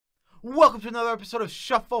Welcome to another episode of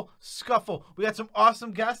Shuffle, Scuffle. We got some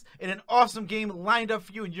awesome guests and an awesome game lined up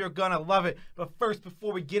for you, and you're gonna love it. But first,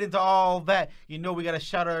 before we get into all that, you know we gotta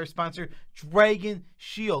shout out our sponsor, Dragon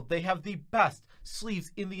Shield. They have the best sleeves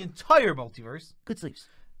in the entire multiverse. Good sleeves.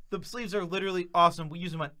 The sleeves are literally awesome. We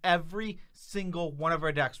use them on every single one of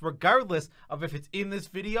our decks, regardless of if it's in this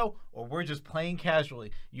video or we're just playing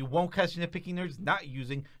casually. You won't catch Nitpicking Nerds not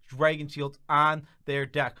using Dragon Shields on their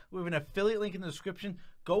deck. We have an affiliate link in the description.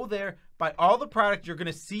 Go there, buy all the product you're going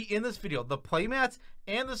to see in this video, the playmats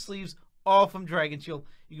and the sleeves, all from Dragon Shield.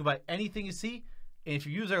 You can buy anything you see, and if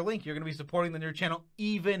you use our link, you're going to be supporting the nerd channel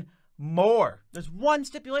even more. There's one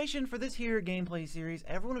stipulation for this here gameplay series.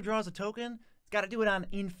 Everyone who draws a token has got to do it on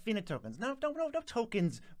infinite tokens. No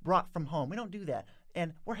tokens brought from home. We don't do that.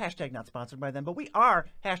 And we're hashtag not sponsored by them, but we are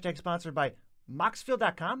hashtag sponsored by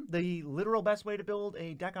Moxfield.com, the literal best way to build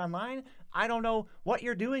a deck online. I don't know what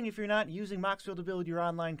you're doing if you're not using Moxfield to build your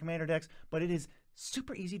online commander decks, but it is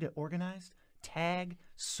super easy to organize, tag,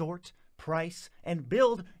 sort, price, and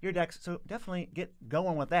build your decks. So definitely get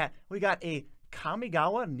going with that. We got a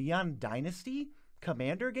Kamigawa Neon Dynasty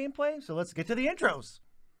commander gameplay, so let's get to the intros.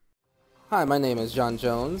 Hi, my name is John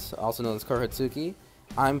Jones, also known as Kohatsuki.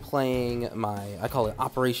 I'm playing my, I call it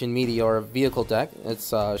Operation Meteor vehicle deck.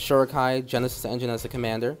 It's Shorikai, Genesis Engine as the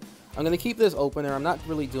commander. I'm going to keep this opener. I'm not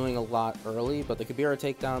really doing a lot early, but the Kabira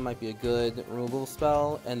Takedown might be a good removal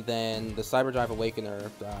spell, and then the Cyberdrive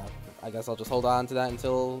Awakener, I guess I'll just hold on to that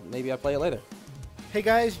until maybe I play it later. Hey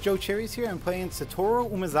guys, Joe Cherry's here. I'm playing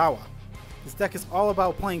Satoru Umezawa. This deck is all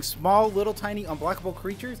about playing small, little, tiny, unblockable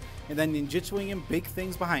creatures, and then ninjitsuing in big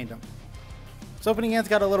things behind them. This opening hand's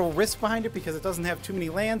got a little risk behind it because it doesn't have too many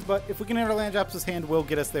lands, but if we can hit our land drops, this hand will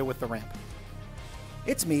get us there with the ramp.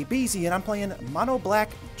 It's me, Beezy, and I'm playing Mono Black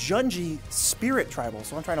Junji Spirit Tribal,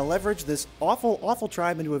 so I'm trying to leverage this awful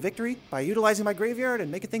tribe into a victory by utilizing my graveyard and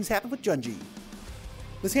making things happen with Junji.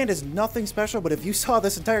 This hand is nothing special, but if you saw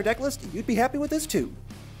this entire deck list, you'd be happy with this too.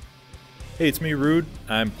 Hey, it's me, Rude.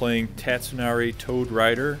 I'm playing Tatsunari Toad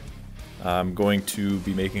Rider. I'm going to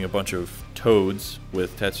be making a bunch of toads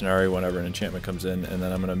with Tatsunari whenever an enchantment comes in, and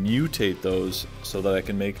then I'm going to mutate those so that I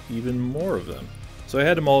can make even more of them. So I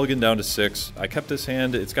had a mulligan down to 6. I kept this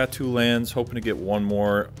hand. It's got 2 lands, hoping to get one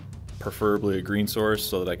more, preferably a green source,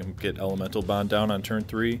 so that I can get Elemental Bond down on turn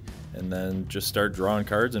 3, and then just start drawing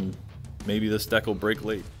cards, and maybe this deck will break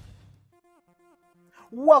late.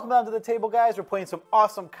 Welcome down to the table, guys. We're playing some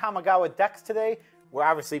awesome Kamigawa decks today. We're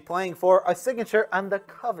obviously playing for a signature on the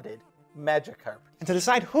coveted Magikarp. And to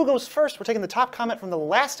decide who goes first, we're taking the top comment from the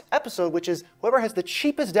last episode, which is whoever has the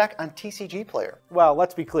cheapest deck on TCG Player. Well,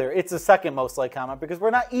 let's be clear. It's the second most liked comment because we're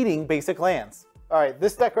not eating basic lands. All right,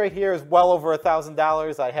 this deck right here is well over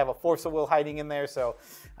 $1,000. I have a Force of Will hiding in there, so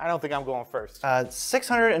I don't think I'm going first.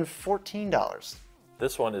 $614.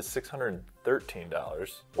 This one is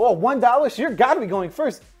 $613. Whoa, $1? You're got to be going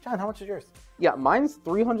first. John, how much is yours? Yeah, mine's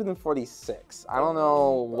 346. I don't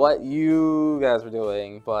know what you guys were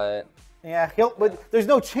doing, but... Yeah, but there's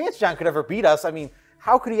no chance John could ever beat us. I mean,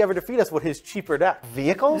 how could he ever defeat us with his cheaper deck?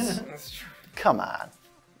 Vehicles? Come on.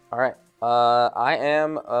 All right, I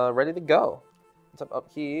am ready to go. Let's have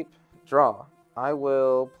upkeep, draw. I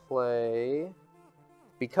will play,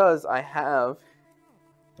 because I have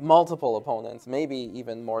multiple opponents, maybe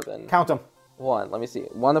even more than... Count them. One, let me see.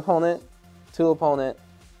 1 opponent, 2 opponent.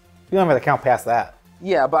 You don't have to count past that.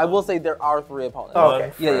 Yeah, but I will say there are 3 opponents. Oh,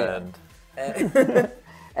 okay. Yeah.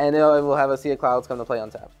 And then I will have a Sea of Clouds come to play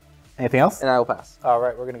untapped. Anything else? And I will pass. All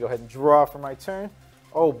right, we're going to go ahead and draw for my turn.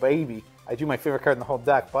 Oh, baby. I drew my favorite card in the whole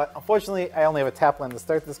deck, but unfortunately, I only have a tap land to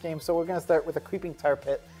start this game, so we're going to start with a Creeping Tar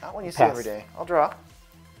Pit. Not one you see every day. I'll draw.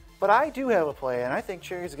 But I do have a play, and I think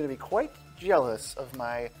Cherry's going to be quite jealous of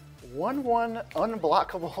my 1/1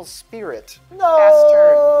 unblockable spirit. No! Pass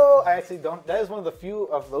turn. I actually don't. That is one of the few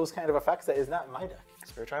of those kind of effects that is not in my deck.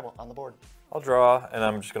 Spirit Tribal on the board. I'll draw, and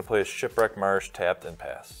I'm just going to play a Shipwreck Marsh, tapped, and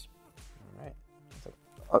pass. All right.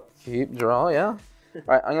 Upkeep, draw, yeah. All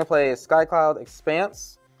right, I'm going to play Sky Cloud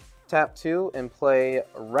Expanse, tap 2, and play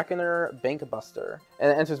Reckoner Bankbuster.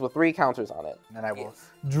 And it enters with 3 counters on it. And then I will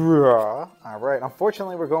draw. All right.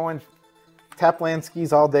 Unfortunately, we're going tap land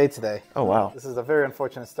skis all day today. Oh, wow. This is a very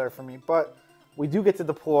unfortunate start for me, but we do get to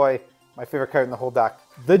deploy my favorite card in the whole deck,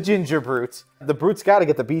 the Ginger Brute. The Brute's got to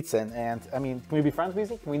get the beats in, and I mean, can we be friends,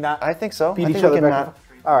 Beezy? Can we not? I think so. Beat each other back.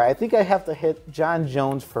 All right, I think I have to hit John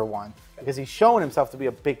Jones for 1 because he's showing himself to be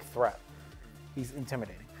a big threat. He's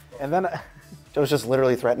intimidating, and then Joe's just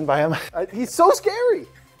literally threatened by him. he's so scary.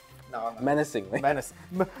 No, I'm not. Menacingly.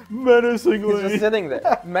 Menacingly. He's just sitting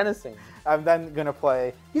there, menacing. I'm then gonna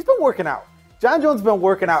play. He's been working out. John Jones has been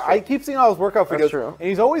working out. I keep seeing all his workout videos, true. and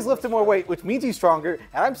he's always lifting more weight, which means he's stronger,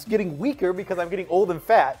 and I'm getting weaker because I'm getting old and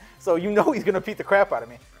fat, so you know he's going to beat the crap out of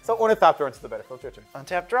me. So Ornithopter into the battlefield. Your turn.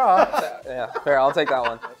 Untap draw. Yeah, fair. I'll take that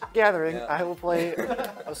one. Gathering. Yeah. I will play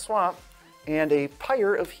a swamp and a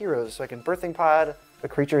Pyre of Heroes, so I can birthing pod a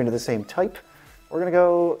creature into the same type. We're going to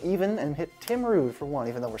go even and hit Tim Rude for 1,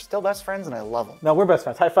 even though we're still best friends and I love him. No, we're best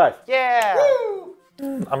friends. High five. Yeah!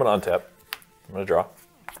 I'm going to untap. I'm going to draw.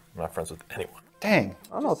 I'm not friends with anyone. Dang.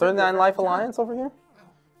 I don't know, 39 Life Alliance over here?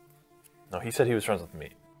 No, he said he was friends with me.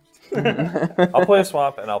 I'll play a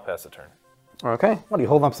swamp and I'll pass the turn. Okay. What, are you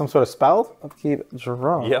holding up some sort of spell? Upkeep,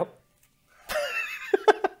 draw. Yep.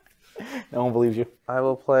 No one believes you. I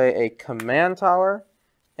will play a Command Tower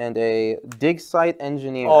and a Dig Site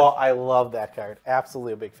Engineer. Oh, I love that card.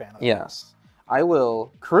 Absolutely a big fan of it. Yes. I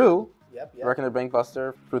will crew. Yep. Reckoner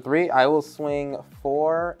Bankbuster for 3. I will swing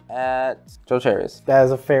 4 at Joe Cherries. That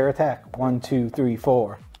is a fair attack. 1, 2, 3,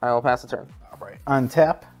 4. I will pass the turn. All right.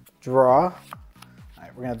 Untap, draw. All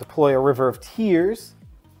right, we're going to deploy a River of Tears.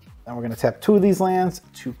 Then we're going to tap 2 of these lands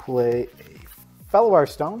to play a Fellow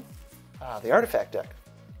Stone. The artifact deck.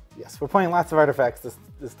 Yes, we're playing lots of artifacts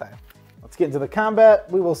this time. Let's get into the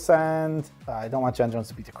combat. We will send... I don't want John Jones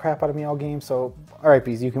to beat the crap out of me all game, so... All right,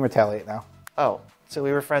 Beezy, you can retaliate now. Oh, so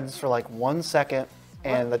we were friends for like 1 second,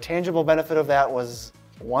 and the tangible benefit of that was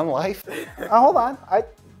 1 life? Hold on. I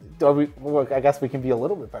guess we can be a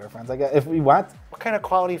little bit better friends. I guess if we want. What kind of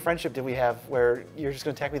quality friendship did we have where you're just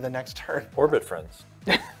going to attack me the next turn? Orbit friends.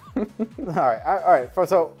 All right.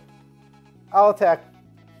 So I'll attack.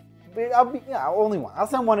 Only 1. I'll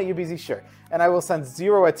send 1 at you, Beezy, sure. And I will send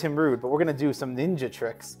 0 at Tim Rude, but we're going to do some ninja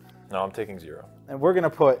tricks. No, I'm taking 0. And we're going to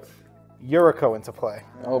put Yuriko into play.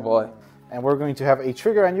 Oh boy. And we're going to have a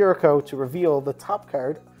trigger on Yuriko to reveal the top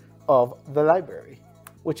card of the library,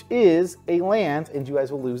 which is a land, and you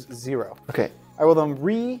guys will lose 0. Okay. I will then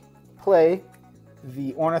replay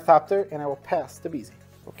the Ornithopter, and I will pass to Beezy.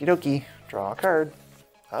 Okie dokie. Draw a card.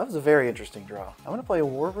 That was a very interesting draw. I'm going to play a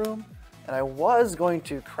War Room, and I was going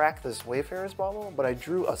to crack this Wayfarer's Bauble, but I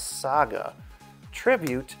drew a Saga.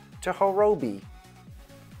 Tribute to Horobi.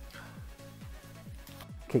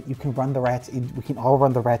 Okay, you can run the rats. We can all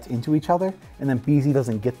run the rats into each other, and then Beezy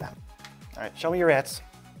doesn't get them. All right, show me your rats.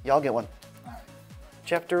 Y'all get one. All right.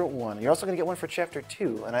 Chapter 1. You're also going to get one for Chapter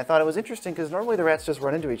 2. And I thought it was interesting because normally the rats just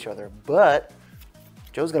run into each other, but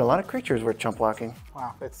Joe's got a lot of creatures worth chump blocking.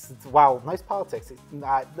 Wow, wow, nice politics.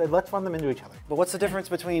 Let's run them into each other. But what's the difference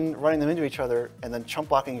between running them into each other and then chump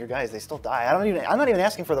blocking your guys? They still die. I'm not even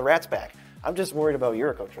asking for the rats back. I'm just worried about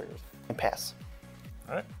Yuriko triggers. And pass.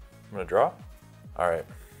 All right. I'm going to draw. All right.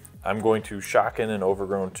 I'm going to shock in an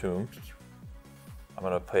Overgrown Tomb. I'm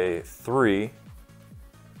going to pay 3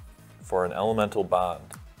 for an Elemental Bond.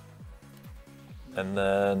 And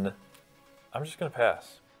then I'm just going to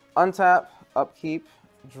pass. Untap, upkeep,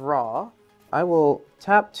 draw. I will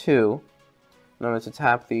tap 2 in order to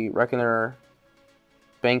tap the Reckoner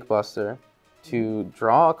Bankbuster to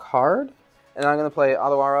draw a card. And I'm going to play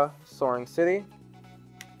Adawara, Soaring City,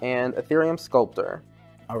 and Ethereum Sculptor.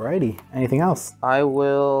 Alrighty. Anything else? I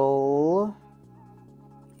will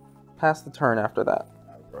pass the turn after that.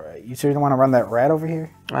 Alright. You sure you don't want to run that rat over here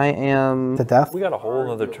I am... to death? We got a whole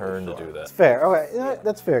other turn to do that. Fair. Okay, yeah,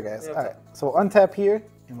 that's fair, guys. All right, so untap here,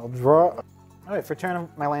 and we'll draw. All right, for turn,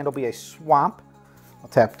 my land will be a swamp. I'll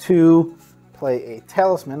tap 2, play a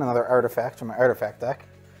talisman, another artifact from my artifact deck.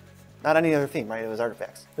 Not any other theme, right? It was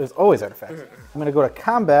artifacts. There's always artifacts. I'm going to go to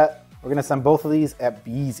combat. We're going to send both of these at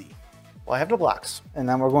Beezy. Well, I have no blocks. And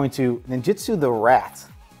then we're going to ninjitsu the rat.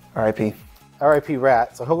 R.I.P. R.I.P.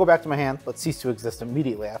 rat. So he'll go back to my hand, but cease to exist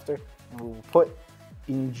immediately after. And we will put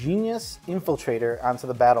Ingenious Infiltrator onto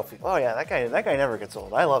the battlefield. Oh yeah, that guy never gets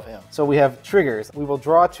old. I love him. So we have triggers. We will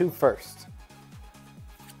draw 2 first.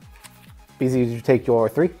 Beezy, did you take your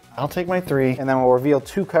 3? I'll take my 3. And then we'll reveal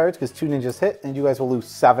 2 cards because 2 ninjas hit, and you guys will lose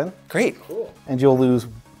 7. Great. Cool. And you'll lose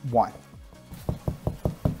 1.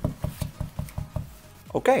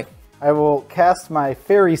 Okay. I will cast my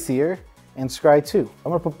Fairy Seer and scry 2.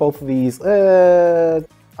 I'm gonna put both of these.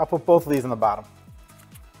 I'll put both of these in the bottom.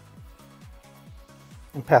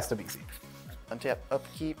 And pass to Beezy. Untap,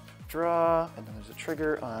 upkeep, draw, and then there's a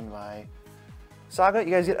trigger on my Saga. You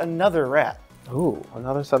guys get another rat. Ooh,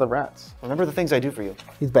 another set of rats. Remember the things I do for you.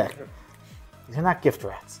 He's back. These are not gift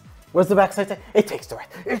rats. Where's the backside say? It takes the rat.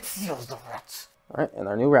 It steals the rats. All right, and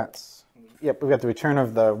our new rats. Yep, we got the return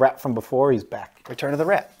of the rat from before. He's back. Return of the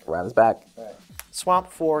rat. Rat is back. Swamp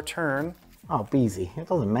for turn. Oh, Beezy. It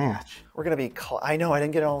doesn't match. We're going to be... I know, I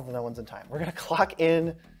didn't get all of the ones in time. We're going to clock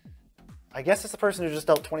in I guess it's the person who just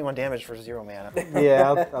dealt 21 damage for 0 mana.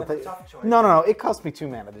 Yeah, I'll take. No. It cost me 2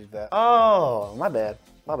 mana to do that. Oh, my bad.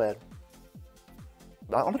 My bad.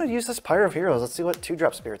 I'm gonna use this Pyre of Heroes. Let's see what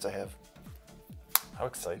 2-drop spirits I have. How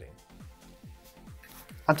exciting.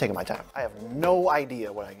 I'm taking my time. I have no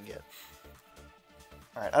idea what I can get.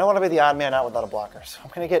 All right, I don't want to be the odd man out without a blocker, so I'm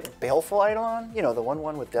gonna get Baleful Eidolon. You know, the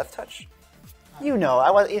 1/1 with Death Touch. You know, I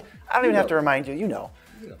don't even have to remind you. You know.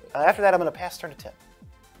 After that, I'm gonna pass turn to 10.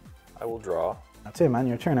 I will draw. Now, Tim, on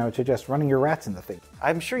your turn, I would suggest running your rats in the thing.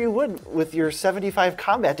 I'm sure you would with your 75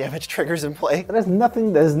 combat damage triggers in play. That is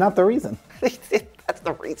nothing. That is not the reason. That's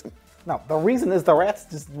the reason. No, the reason is the rats.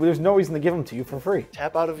 There's no reason to give them to you for free.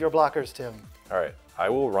 Tap out of your blockers, Tim. All right, I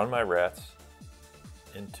will run my rats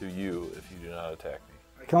into you if you do not attack me.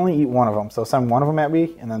 I can only eat one of them, so send one of them at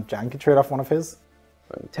me, and then John can trade off one of his.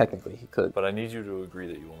 Technically, he could. But I need you to agree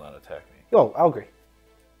that you will not attack me. Oh, I'll agree.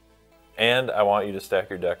 And I want you to stack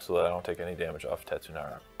your deck so that I don't take any damage off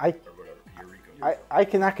Tatsunari. I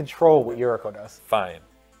cannot control what Yuriko does. Fine.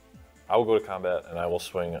 I will go to combat and I will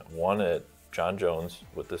swing one at John Jones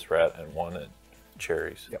with this rat and one at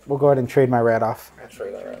Cherries. Yep, we'll go ahead and trade my rat off.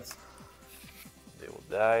 Trade our rats. They will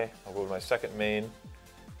die. I'll go to my second main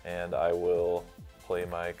and I will play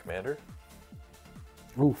my commander.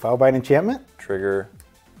 Ooh, foul by an enchantment? Trigger.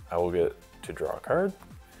 I will get to draw a card.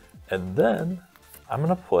 And then I'm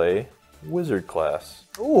going to play Wizard class.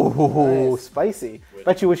 Ooh, nice. Spicy.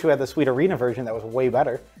 Bet you wish you had the Sweet Arena version that was way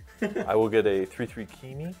better. I will get a 3/3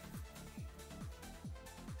 Kimi.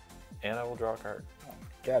 And I will draw a card.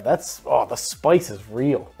 Yeah, that's, the spice is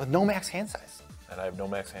real. With no max hand size. And I have no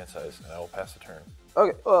max hand size, and I will pass the turn.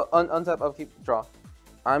 Okay, untap, I'll keep draw.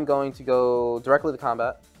 I'm going to go directly to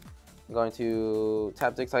combat. I'm going to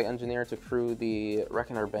tap Dixite Engineer to crew the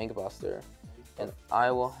Reckoner Bankbuster. And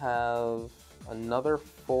I will have another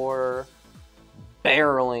 4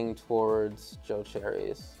 barreling towards Joe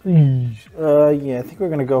Cherries. Yeah, I think we're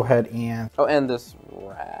gonna go ahead and... Oh, and this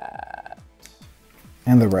rat.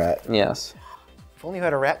 And the rat. Yes. If only you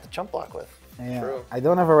had a rat to chump block with. Yeah, true. I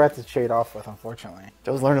don't have a rat to trade off with, unfortunately.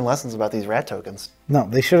 Joe's learning lessons about these rat tokens. No,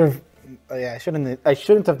 they should have... Yeah, I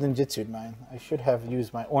shouldn't have ninjitsu'd mine. I should have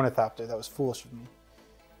used my Ornithopter. That was foolish of me.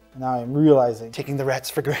 Now I'm realizing... Taking the rats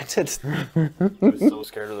for granted. He was so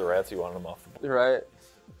scared of the rats, he wanted them off the board. Right.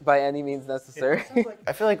 By any means necessary.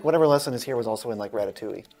 I feel like whatever lesson is here was also in, like,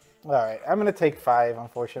 Ratatouille. All right, I'm going to take 5,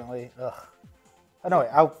 unfortunately. Ugh. Oh, no, wait,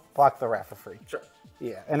 I'll block the rat for free. Sure.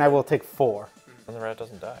 Yeah, and I will take 4. And the rat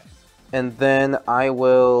doesn't die. And then I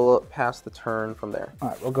will pass the turn from there. All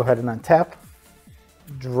right, we'll go ahead and untap.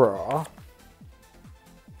 Draw.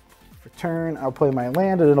 For turn, I'll play my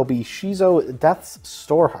land, and it'll be Shizo Death's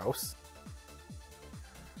Storehouse.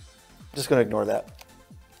 Just going to ignore that.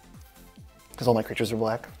 Because all my creatures are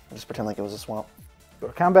black. I'll just pretend like it was a swamp. Go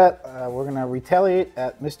to combat. We're going to retaliate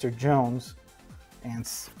at Mr. Jones. And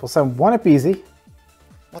we'll send 1 at Beezy.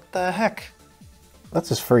 What the heck? That's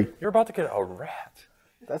just free. You're about to get a rat.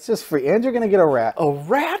 That's just free. And you're going to get a rat. A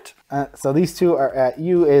rat? So these two are at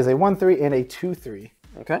you is a 1/3 and a 2/3.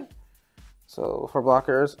 Okay. So for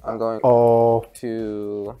blockers, I'm going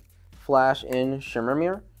to flash in Shimmer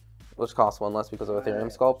Mirror, which costs 1 less because of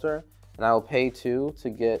Ethereum Sculptor. And I will pay 2 to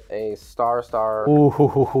get a Star.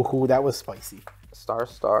 Ooh, that was spicy.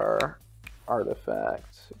 Star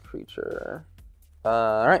artifact creature.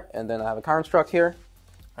 All right, and then I have a construct here.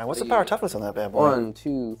 All right, what's the power toughness on that bad boy? 1,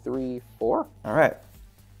 2, 3, 4. All right.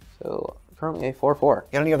 So currently a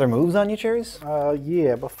 4/4. Got any other moves on you, Cherries?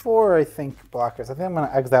 Yeah, before I think blockers, I think I'm going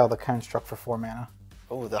to exile the construct for 4 mana.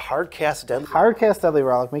 Oh, the Hardcast Deadly. Hardcast Deadly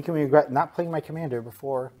Relic, making me regret not playing my commander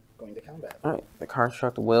before going to combat. All right, the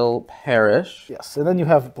construct will perish. Yes, and then you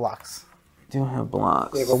have blocks. Do have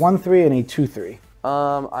blocks. We have a 1/3 and a 2/3.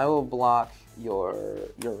 I will block your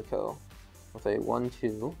Yuriko with a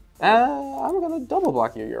 1/2. I'm gonna double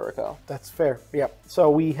block your Yuriko. That's fair. Yep.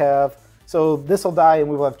 So this will die, and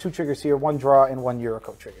we will have 2 triggers here: 1 draw and 1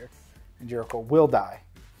 Yuriko trigger. And Yuriko will die.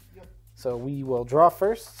 Yep. So we will draw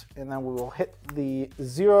first, and then we will hit the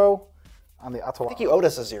 0 on the Tonawanda. I think you owed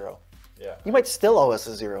us a 0. Yeah. You might still owe us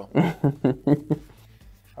a 0.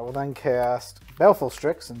 I will then cast Baleful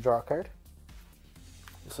Strix and draw a card.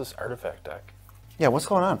 What's this artifact deck? Yeah, what's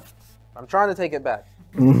going on? I'm trying to take it back.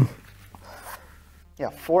 Yeah,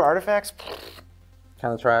 4 artifacts.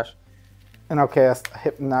 Kind of trash. And I'll cast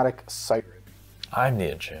Hypnotic Siren. I'm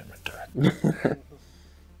the enchantment deck.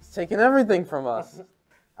 It's taking everything from us.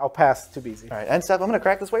 I'll pass to Beezy. All right, end step. I'm going to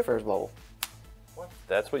crack this Wayfarer's Bubble. What?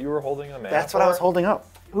 That's what you were holding a mana That's for? what I was holding up.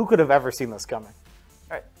 Who could have ever seen this coming?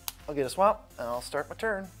 All right, I'll get a swamp, and I'll start my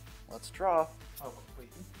turn. Let's draw.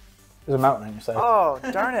 There's a mountain on your side. Oh,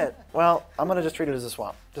 darn it. Well, I'm going to just treat it as a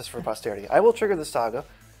swamp, just for posterity. I will trigger the saga.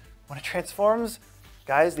 When it transforms,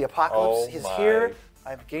 guys, the apocalypse is here.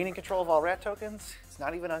 I'm gaining control of all rat tokens. It's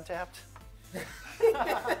not even untapped.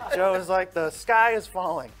 Joe is like, the sky is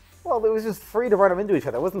falling. Well, it was just free to run them into each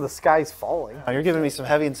other. It wasn't the skies falling. Oh, you're giving me some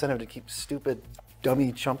heavy incentive to keep stupid,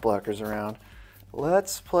 dummy chump blockers around.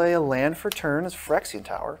 Let's play a land for turn as Phyrexian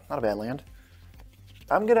Tower. Not a bad land.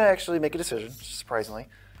 I'm going to actually make a decision, surprisingly.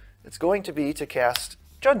 It's going to be to cast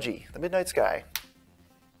Junji, the Midnight Sky.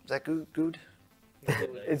 Is that good?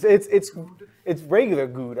 It's regular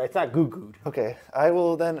good. It's not good. Okay, I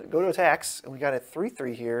will then go to attacks, and we got a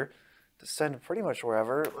 3/3 here to send pretty much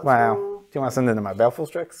wherever. Wow. Do you want to send it into my Baleful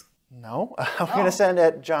Strix? No, I'm going to send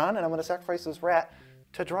at John, and I'm going to sacrifice this rat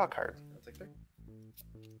to draw a card.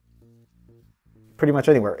 Pretty much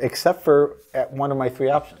anywhere, except for at one of my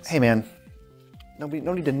 3 options. Hey, man. No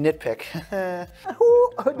need to nitpick.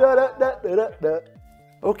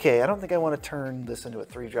 Okay, I don't think I want to turn this into a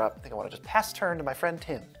 3-drop. I think I want to just pass turn to my friend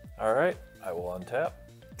Tim. All right, I will untap.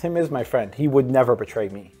 Tim is my friend. He would never betray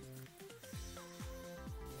me.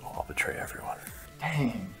 Oh, I'll betray everyone.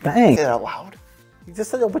 Dang. Say that out loud. He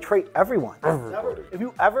just said he'll betray everyone. If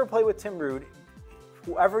you ever play with Tim Rude,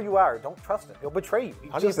 whoever you are, don't trust him. He'll betray you.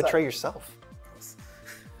 How do you betray yourself?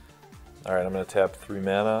 All right, I'm going to tap 3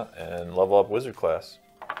 mana and level up Wizard class.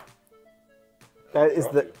 That is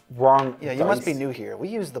the wrong Yeah, you dice. must be new here. We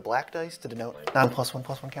use the black dice to denote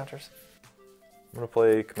non+1/+1 counters. I'm going to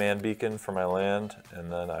play Command Beacon for my land,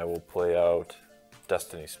 and then I will play out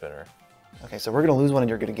Destiny Spinner. Okay, so we're going to lose one and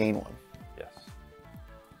you're going to gain one. Yes.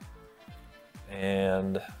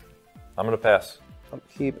 And I'm going to pass. I'll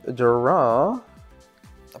keep a draw.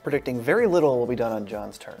 I'm predicting very little will be done on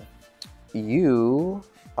John's turn. You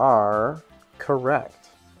are correct.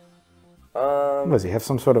 Does he have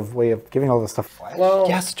some sort of way of giving all this stuff flash? Well,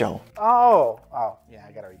 Yes, Joe. Oh, yeah,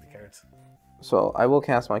 I gotta read the cards. so I will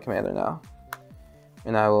cast my commander now.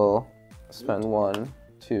 And I will spend 1,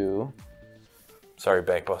 2, Sorry,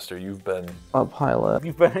 Bankbuster, you've been a pilot.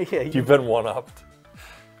 You've been, you've been one-upped.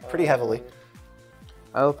 Pretty heavily.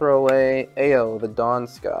 I'll throw away Ayo, the Dawn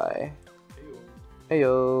Sky.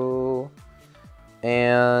 Ayo.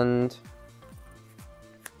 And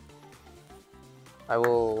I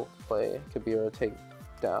will play Kabira Take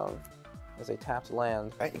Down as a tapped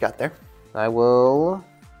land. All right, you got there. I will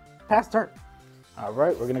pass turn. All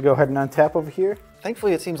right, we're gonna go ahead and untap over here.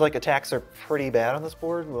 Thankfully, it seems like attacks are pretty bad on this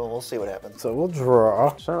board. We'll see what happens. So we'll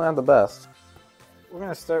draw. Certainly not the best. We're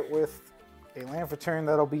gonna start with a land for turn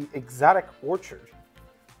that'll be Exotic Orchard.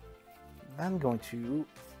 I'm going to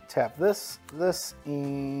tap this,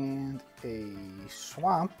 and a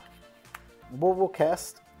swamp. We'll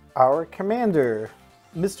cast our commander,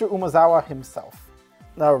 Mr. Umezawa himself.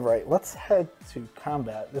 All right, let's head to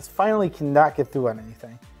combat. This finally cannot get through on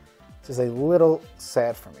anything. This is a little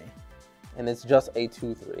sad for me. And it's just a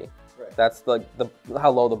 2/3. Right. That's the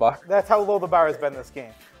how low the bar. That's how low the bar has been this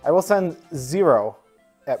game. I will send 0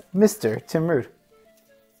 at Mr. Tim Rude.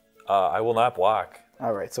 I will not block.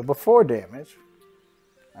 All right, so before damage,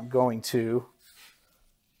 I'm going to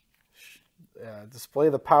display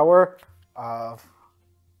the power of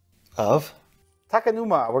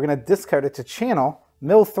Takanuma. We're going to discard it to channel,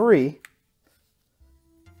 mill 3,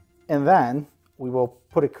 and then we will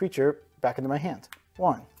put a creature back into my hand.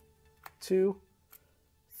 1, 2,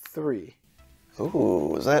 3.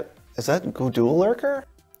 Ooh, is that Gudul Lurker?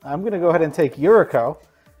 I'm going to go ahead and take Yuriko,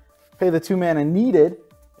 pay the 2 mana needed,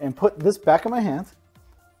 and put this back in my hand.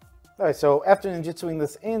 All right, so after ninjitsuing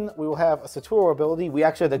this in, we will have a Satoru ability. We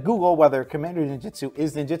actually had to Google whether Commander Ninjitsu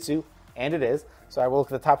is ninjitsu, and it is. So I will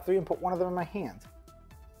look at the top 3 and put one of them in my hand.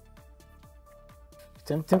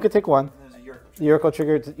 Tim could take 1. The Yuriko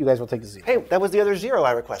trigger, you guys will take 0. Hey, that was the other 0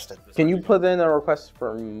 I requested. Can you put in a request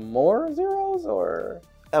for more zeros, or?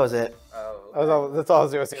 That was it. That's all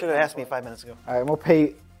 0. Should have asked me 5 minutes ago. All right, we'll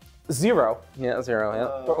pay 0 Yeah, 0,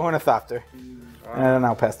 yeah. for Ornithopter. And then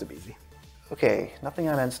I'll pass to Beezy. Okay, nothing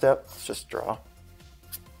on end step. Let's just draw.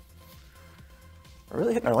 We're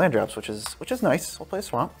really hitting our land drops, which is nice. We'll play a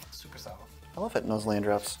swamp. Super solid. I love hitting those land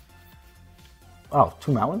drops. Oh,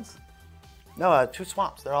 2 mountains? No, 2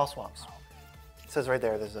 swamps. They're all swamps. It says right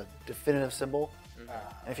there, there's a definitive symbol.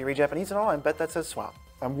 And if you read Japanese at all, I bet that says swamp.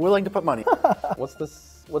 I'm willing to put money. What's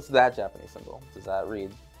that Japanese symbol? Does that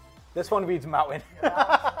read? This one reads mountain.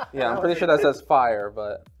 Yeah, I'm pretty sure that says fire,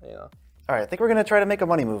 but, you know. All right, I think we're going to try to make a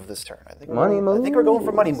money move this turn. I think Money I think we're going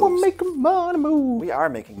for money We'll moves. make a money move. We are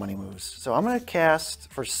making money moves. So I'm going to cast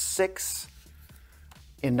for 6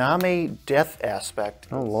 Iname Death Aspect.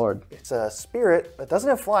 Oh, Lord. It's a spirit that doesn't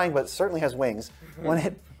have flying, but certainly has wings. When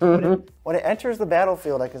it When it enters the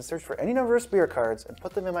battlefield, I can search for any number of spirit cards and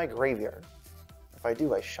put them in my graveyard. If I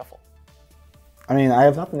do, I shuffle. I mean, I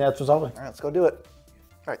have nothing. That's resolving. All right, let's go do it.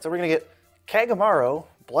 All right, so we're going to get Kamigawa,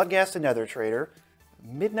 Bloodghast and Nether Trader,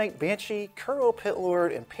 Midnight Banshee, Kuro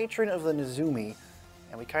Pitlord, and Patron of the Nezumi.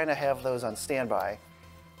 And we kind of have those on standby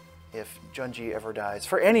if Junji ever dies.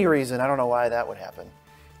 For any reason, I don't know why that would happen.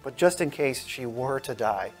 But just in case she were to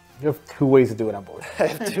die. You have 2 ways to do it on board. I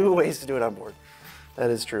have 2 ways to do it on board. That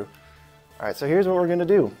is true. All right, so here's what we're going to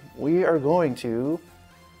do. We are going to...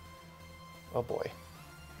 Oh boy.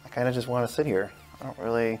 I kind of just want to sit here. I'm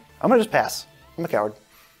going to just pass. I'm a coward.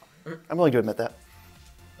 I'm willing to admit that.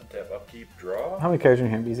 Untap, upkeep, draw. How many cards are in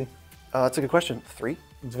your hand, Beezy? That's a good question. 3?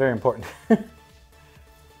 It's very important. It's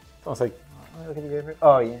almost like...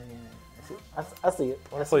 Oh, yeah. I see it.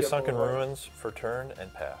 I want to play Sunken Ruins for turn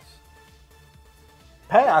and pass.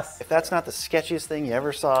 Pass! If that's not the sketchiest thing you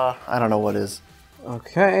ever saw, I don't know what is.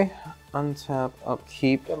 Okay. Untap,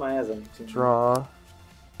 upkeep, Got my eyes on you. draw.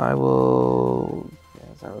 I will. Yeah,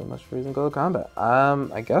 there's not really much reason to go to combat.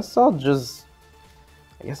 I guess I'll just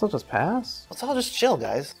pass. Let's all just chill,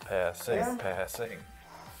 guys. Passing, passing.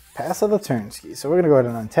 Pass of the turn ski. So we're going to go ahead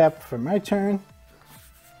and untap for my turn.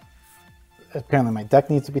 Apparently my deck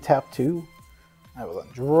needs to be tapped too. I will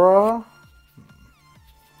then draw.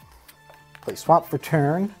 Play swamp for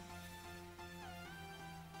turn.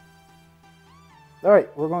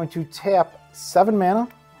 Alright, we're going to tap 7 mana.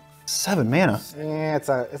 7 mana? Yeah, it's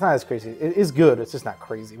not as crazy. It is good, it's just not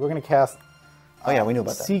crazy. We're going to cast Oh yeah, we knew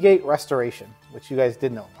about that. Seagate Restoration, which you guys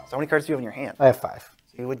did know about. So how many cards do you have in your hand? I have 5.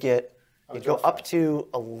 You would get, you'd go up to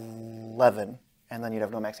 11, and then you'd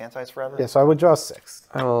have no max hand size forever? Yeah, so I would draw 6.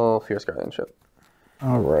 I will Fierce Guardianship.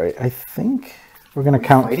 Alright, I think we're going to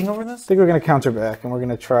count. Fighting over this? I think we're going to counter back, and we're going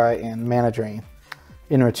to try and mana drain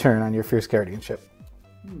in return on your Fierce Guardianship.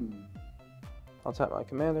 I'll tap my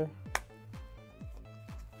commander.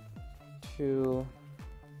 2.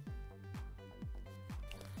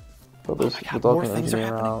 Put this more Vulcan things are Engineer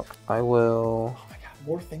happening. out. I will. Oh my god,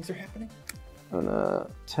 more things are happening? I'm gonna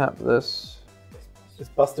tap this. It's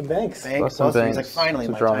Bustin' Banks. Bust some He's like, banks finally,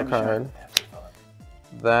 to my draw a time to shine. card.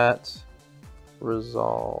 That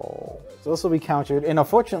resolve. So this will be countered, and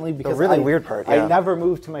unfortunately, because really weird part, I yeah. never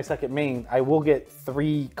moved to my second main, I will get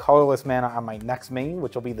 3 colorless mana on my next main,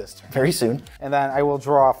 which will be this turn. Very soon. And then I will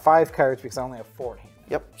draw 5 cards because I only have 4 in hand.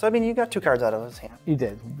 Yep. So I mean, you got 2 cards out of his hand. You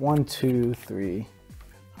did. 1, 2, 3.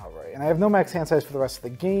 All right, and I have no max hand size for the rest of the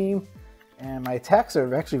game, and my attacks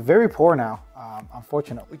are actually very poor now,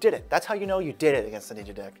 unfortunately. We did it. That's how you know you did it against the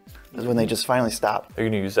Ninja deck. Is when they just finally stop. Are you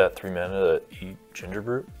gonna use that 3 mana to eat Ginger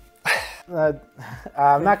Brute?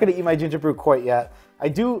 I'm not going to eat my Ginger Brew quite yet. I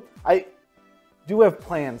do have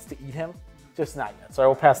plans to eat him, just not yet. So I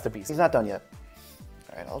will pass to Beezy. He's not done yet.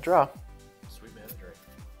 All right, I'll draw. Sweet mana drink.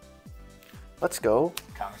 Let's go.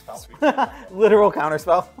 Counterspell. Literal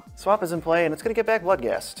counterspell. Swamp is in play, and it's going to get back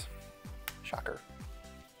Bloodghast. Shocker.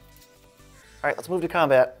 All right, let's move to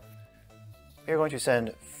combat. We are going to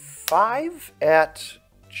send 5 at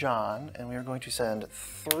John, and we are going to send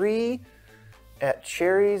 3 at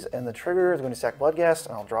Cherries, and the trigger is going to sack Bloodghast,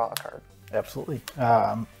 and I'll draw a card. Absolutely.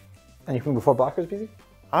 Anything before blockers, Beezy?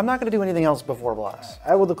 I'm not going to do anything else before blocks.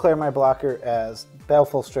 I will declare my blocker as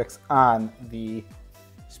Baleful Strix on the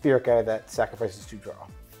spirit guy that sacrifices to draw.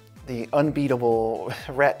 The unbeatable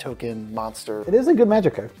rat token monster. It is a good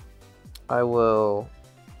magic card. I will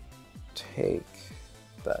take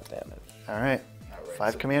that damage. All right.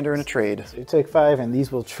 5 commander and a trade. So you take 5, and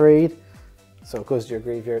these will trade. So it goes to your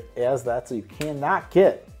graveyard as that, so you cannot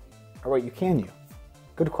get. Or wait, you?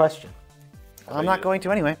 Good question. I'm not going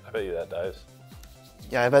to anyway. I bet you that dies.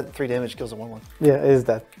 Yeah, I bet 3 damage kills a 1/1. Yeah, it is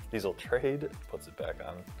that. These will trade, puts it back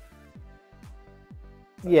on.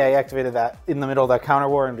 Yeah, he activated that in the middle of that counter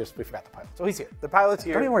war, and we forgot the pilot. So he's here. The pilot's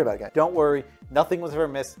here. Don't even worry about it, guys. Don't worry. Nothing was ever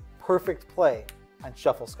missed. Perfect play on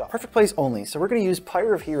Shuffle Scuffle. Perfect place only. So we're going to use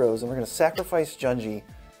Pyre of Heroes, and we're going to sacrifice Junji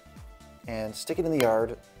and stick it in the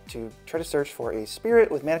yard to try to search for a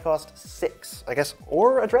spirit with mana cost 6, I guess,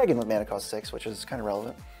 or a dragon with mana cost 6, which is kind of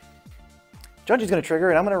relevant. Junji's going to trigger,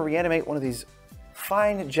 and I'm going to reanimate one of these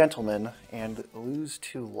fine gentlemen and lose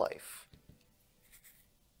 2 life.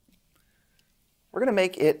 We're going to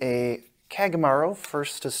make it a Kamigawa,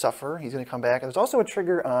 first to suffer. He's going to come back. There's also a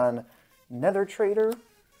trigger on Nether Trader,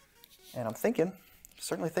 and I'm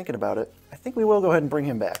certainly thinking about it. I think we will go ahead and bring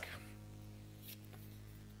him back.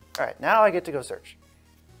 All right, now I get to go search.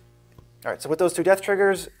 All right, so with those 2 death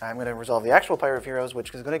triggers, I'm going to resolve the actual Pyre of Heroes,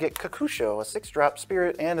 which is going to get Kakusho, a 6-drop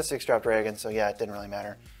spirit and a 6-drop dragon. So yeah, it didn't really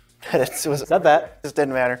matter. Said that. It just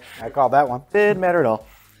didn't matter. I called that one. Didn't matter at all.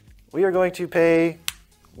 We are going to pay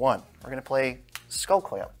 1. We're going to play Skull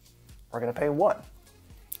Clamp. We're going to pay 1.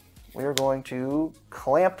 We are going to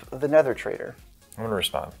clamp the Nether Trader. I'm gonna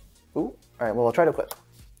respond. Ooh. All right, well, I'll try to equip.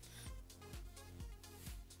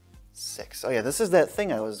 6. Oh yeah, this is that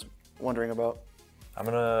thing I was wondering about. I'm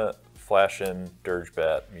gonna flash in Dirge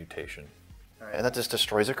Bat Mutation. All right, and that just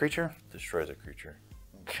destroys a creature? Destroys a creature.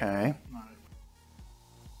 Okay.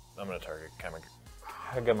 I'm gonna target Kamigawa.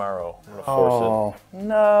 I'm gonna force Oh,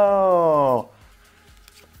 no.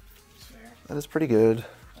 That is pretty good.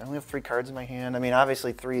 I only have 3 cards in my hand. I mean,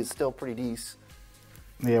 obviously 3 is still pretty decent.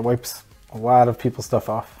 Yeah, it wipes a lot of people's stuff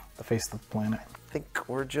off the face of the planet. I think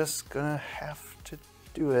we're just gonna have to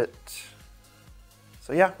do it.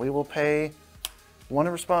 So yeah, we will pay 1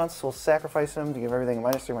 in response. We'll sacrifice him to give everything a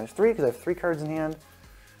 -3, -3, because I have 3 cards in hand.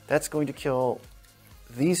 That's going to kill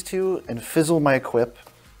these 2 and fizzle my equip.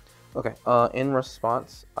 Okay, in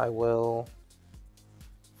response, I will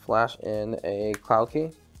flash in a Cloud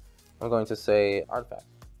Key. I'm going to say Artifact,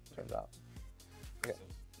 turns out. Okay.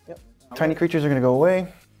 Yep. Tiny creatures are gonna go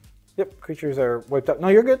away. Yep, creatures are wiped out. No,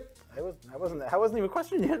 you're good. I wasn't even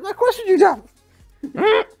questioning you. I questioned you, John.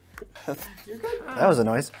 That was a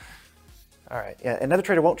noise. All right, yeah, another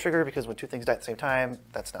trader won't trigger because when 2 things die at the same time,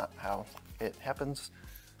 that's not how it happens.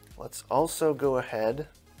 Let's also go ahead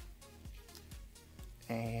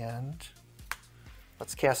and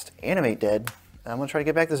let's cast Animate Dead. And I'm gonna try to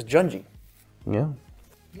get back this Junji. Yeah.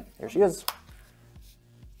 Here she is.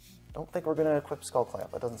 Don't think we're gonna equip Skull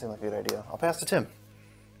Clamp. That doesn't seem like a good idea. I'll pass to Tim.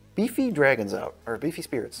 Beefy Dragons out, or Beefy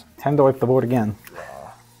Spirits. Time to wipe the board again.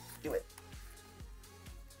 Do it.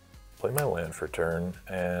 Play my land for turn,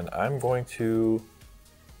 and I'm going to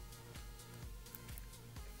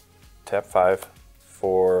tap 5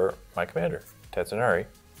 for my commander, Tatsunari.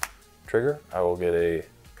 Trigger, I will get a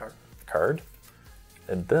card,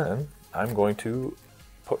 and then I'm going to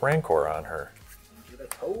put Rancor on her. Get a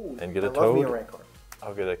toad. And get a I love me a toad. Rancor.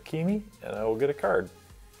 I'll get a Kimi, and I will get a card.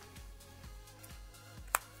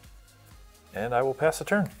 And I will pass the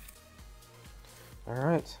turn. All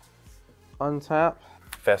right. Untap.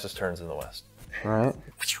 Fastest turns in the West. All right.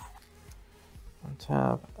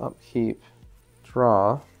 Untap, upkeep,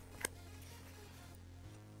 draw.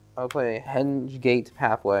 I'll play Henge Gate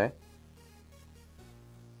Pathway.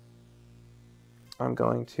 I'm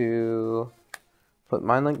going to put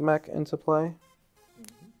Mindlink Mech into play.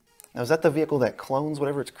 Now, is that the vehicle that clones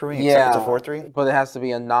whatever it's crewing Yeah, except it's a 4/3? but it has to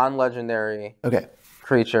be a non-legendary Okay.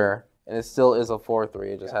 creature, and it still is a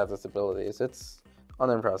 4/3. It just has its abilities. It's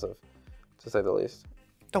unimpressive, to say the least.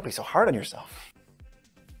 Don't be so hard on yourself.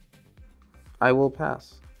 I will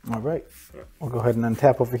pass. All right. We'll go ahead and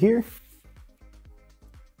untap over here.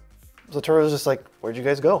 Satoru's just like, where'd you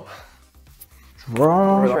guys go?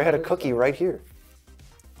 Draw. I had a cookie right here.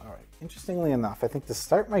 All right. Interestingly enough, I think to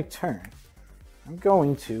start my turn, I'm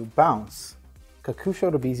going to bounce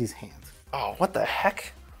Kakusho to Beezy's hand. Oh, what the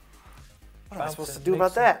heck? What am I supposed to do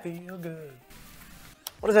about that? Feel good.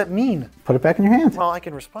 What does that mean? Put it back in your hand. Well, I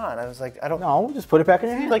can respond. I was like, I don't No, just put it back in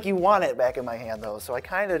your Seems hand. like you want it back in my hand, though, so I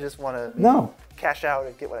kind of just want to No. cash out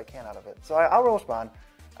and get what I can out of it. So I'll respond.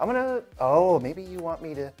 I'm going to... Oh, maybe you want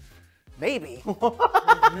me to... Maybe.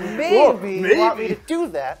 maybe you want me to do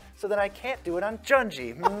that so that I can't do it on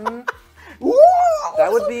Junji.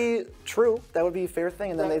 That would be true. That would be a fair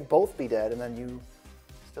thing, and then they'd both be dead, and then you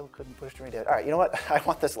still couldn't push me dead. All right, you know what? I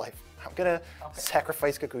want this life. I'm going to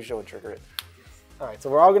sacrifice Kakusho and trigger it. All right,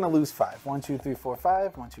 so we're all going to lose 5. 1, 2, 3, 4,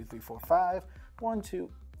 5. 1, 2, 3, 4, 5. 1, 2,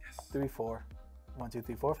 3, 4. 1, 2,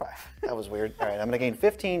 3, 4, 5. That was weird. All right, I'm going to gain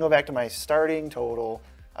 15, go back to my starting total.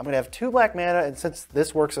 I'm going to have 2 black mana, and since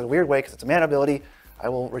this works in a weird way because it's a mana ability, I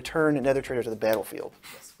will return Nether Trader to the battlefield.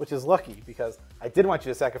 Which is lucky, because I did want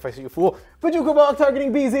you to sacrifice you fool, but you go back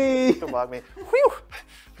targeting Beezy! Don't bog me. Whew!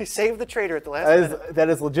 We saved the trader at the last minute. That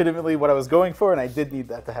is legitimately what I was going for, and I did need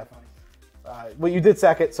that to happen. Well, you did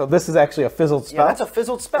sack it, so this is actually a fizzled spell. Yeah, that's a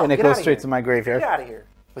fizzled spell. And it Get goes outta straight here. to my graveyard. Get out of here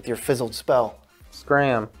with your fizzled spell.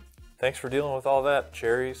 Scram. Thanks for dealing with all that,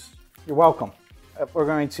 cherries. You're welcome. We're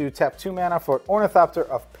going to tap 2 mana for Ornithopter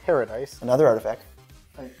of Paradise. Another artifact.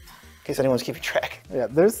 In case anyone's keeping track. Yeah,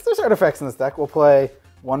 there's artifacts in this deck. We'll play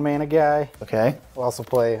 1 mana guy. Okay. We'll also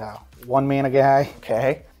play 1 mana guy.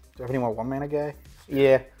 Okay. Do I have any more 1 mana guy?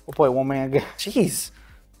 Yeah, we'll play 1 mana guy. Jeez.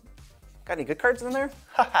 Got any good cards in there?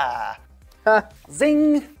 Ha ha.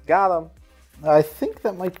 Zing. Got him. I think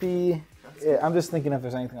that might be... Yeah, I'm just thinking if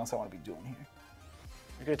there's anything else I want to be doing here.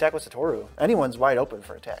 You're going to attack with Satoru. Anyone's wide open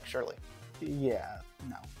for attack, surely. Yeah,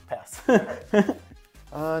 no, pass.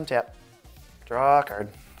 Untap. Draw a card.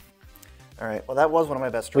 All right. Well, that was one of my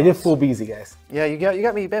best We draws. did fool Beezy, guys. Yeah, you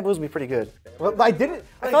got me. Bamboozled me pretty good. Well, I did it.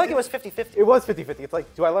 I felt like it was 50-50. It was 50-50. It's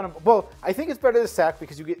like, do I let him? Well, I think it's better to sack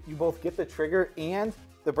because you both get the trigger and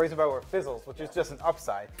the brazen power fizzles, which is just an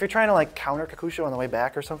upside. If you're trying to like counter Kakusho on the way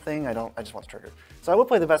back or something, I just want the trigger. So I will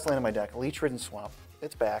play the best land in my deck, Leech Ridden Swamp.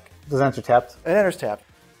 It's back. Does enter tapped? It enters tapped.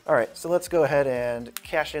 All right, so let's go ahead and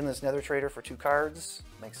cash in this Nether Trader for 2 cards.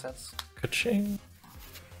 Makes sense. Ka-ching.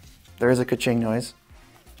 There is a ka-ching noise.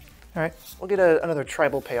 All right, we'll get another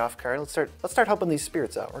tribal payoff card. Let's start helping these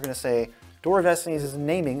spirits out. We're gonna say Door of Destinies is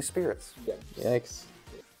naming spirits. Yikes.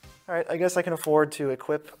 All right, I guess I can afford to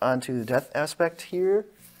equip onto the death aspect here.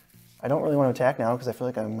 I don't really want to attack now because I feel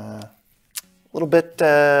like I'm a little bit.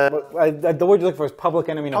 The word you're looking for is public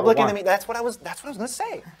enemy number Public one. enemy. That's what I was gonna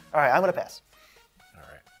say. All right, I'm gonna pass.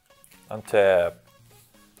 All right. Untap.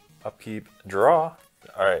 Upkeep. Draw.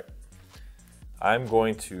 All right. I'm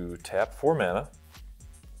going to tap 4 mana.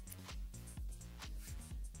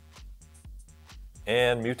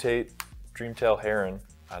 And mutate Dreamtail Heron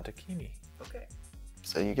onto Kimi. Okay.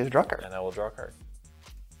 So you get a draw card. And I will draw a card.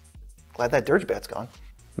 Glad that Dirge Bat's gone.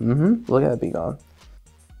 Mm-hmm. Look at it be gone.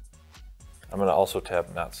 I'm going to also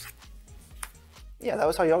tap Nuts. Yeah, that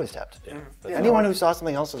was how you always tapped. Yeah, Yeah, anyone who saw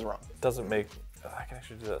something else is wrong. doesn't make... I can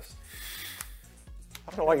actually do this.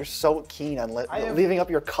 I don't know why you're so keen on leaving up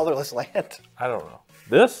your colorless land. I don't know.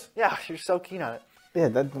 This? Yeah, you're so keen on it. Yeah,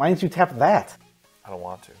 why didn't you tap that? I don't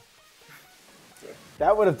want to.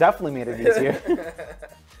 That would have definitely made it easier.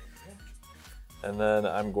 And then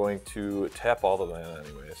I'm going to tap all the mana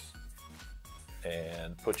anyways.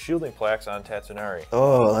 And put Shielding Plaques on Tatsunari.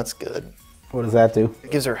 Oh, that's good. What does that do? It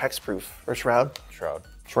gives her hexproof or shroud. Shroud.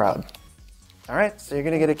 Shroud. All right, so you're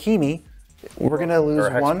gonna get a Kimi. We're gonna lose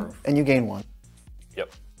hexproof. 1, and you gain 1.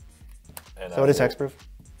 Yep. And So it is hexproof.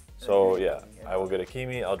 So yeah, I will get a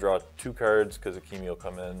Kimi. I'll draw 2 cards because a Kimi will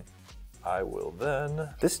come in. I will then...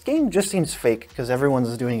 This game just seems fake because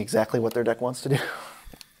everyone's doing exactly what their deck wants to do.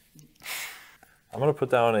 I'm going to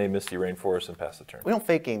put down a Misty Rainforest and pass the turn. We don't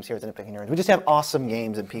fake games here at the Nitpicking Nerds. We just have awesome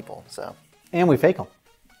games and people. So And we fake them.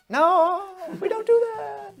 no, we don't do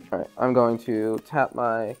that. All right, I'm going to tap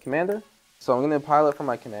my commander. So I'm going to pilot from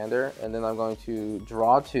my commander, and then I'm going to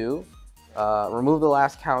draw 2, remove the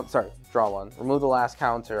last count. Sorry, draw 1. Remove the last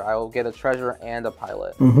counter. I will get a treasure and a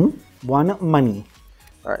pilot. Mm-hmm. 1 money.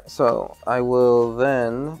 All right, so I will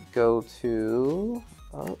then go to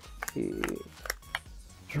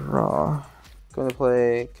draw. Going to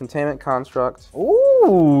play Containment Construct.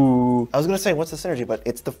 Ooh. I was gonna say what's the synergy, but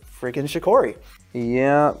it's the freaking Shikori.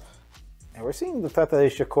 Yep. And we're seeing the fact that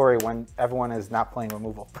it's Shikori when everyone is not playing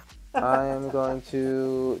removal. I am going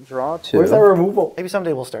to draw 2. Where's that removal? Maybe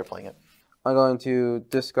someday we'll start playing it. I'm going to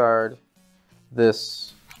discard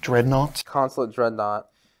this Dreadnought. Consulate Dreadnought,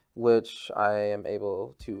 which I am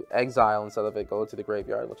able to exile instead of it go to the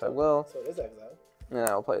graveyard, which I will. So it is exile. And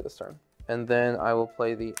I will play it this turn. And then I will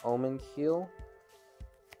play the Omen Keel.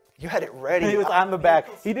 You had it ready. He was on the back.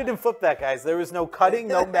 He didn't flip that, guys. There was no cutting,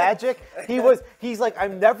 no magic. He's like,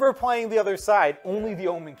 I'm never playing the other side, only the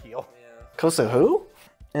Omen Keel. Kosa who?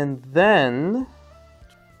 And then,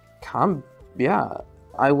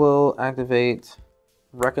 I will activate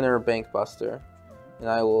Reckoner Bankbuster, and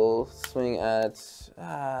I will swing at.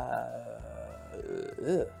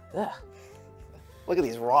 Look at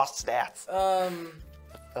these raw stats.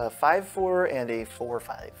 5-4 and a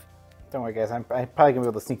 4-5. Don't worry, guys. I'm probably gonna be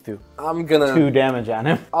able to sneak through I'm gonna 2 damage on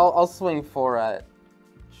him. I'll swing 4 at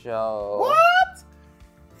Joe. What?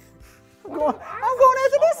 I'm going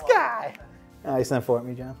after this guy. Oh, you sent 4 at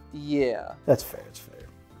me, John. Yeah. That's fair. It's fair.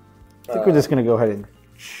 I think we're just gonna go ahead and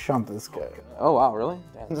chump this guy. Oh wow, really?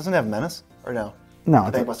 It doesn't have menace, or no?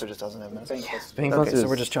 No, The it's Bankbuster just doesn't have menace. Bankbuster Okay, so is-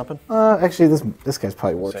 we're just jumping. actually this guy's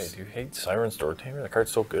probably worse. Say, do you hate Siren Store Tamer? That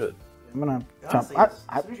card's so good. I'm gonna jump.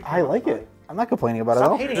 I like it. I'm not complaining about it at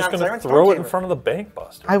Stop all. hating You're just on going Siren to throw Storm it in Tamer. front of the Bank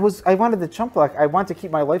Buster. I wanted the chump block. I want to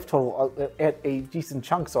keep my life total at a decent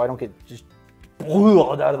chunk so I don't get just out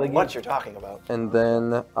of the game. What you're talking about? And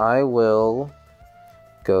then I will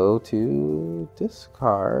go to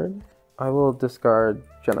discard. I will discard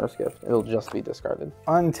Generous Gift. It'll just be discarded.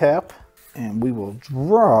 Untap, and we will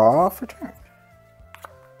draw for turn.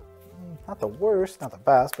 Not the worst, not the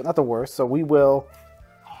best, but not the worst. So we will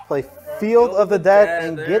play Field of the Dead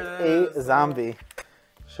and get a zombie.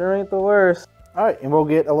 Sure ain't the worst. All right, and we'll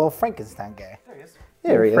get a little Frankenstein guy.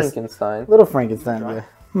 There he is. Frankenstein. Little Frankenstein guy.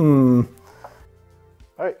 All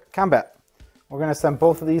right, combat. We're gonna send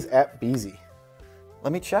both of these at Beezy.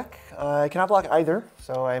 Let me check. I cannot block either,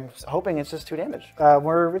 so I'm hoping it's just 2 damage.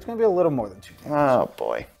 It's gonna be a little more than 2 damage. Oh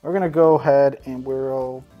boy. We're gonna go ahead and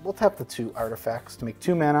we'll tap the 2 artifacts to make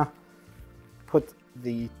 2 mana. Put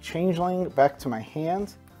the changeling back to my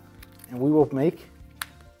hand, and we will make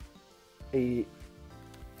a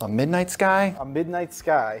Midnight Sky? midnight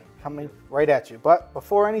sky coming right at you. But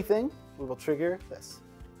before anything, we will trigger this.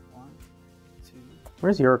 1, 2.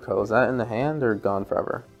 Where's Yuriko? Is that in the hand or gone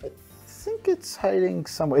forever? I think it's hiding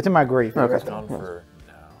somewhere. It's in my grave. Okay. It's gone for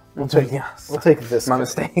now. We'll take, Yes. we'll take this. My guy.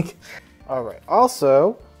 mistake. All right.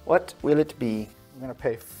 Also, What will it be? I'm gonna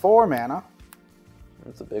pay 4 mana.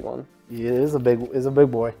 That's a big one. It is a big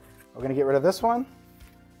boy. We're gonna get rid of this one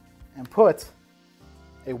and put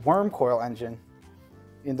a worm coil engine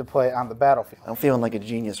into play on the battlefield. I'm feeling like a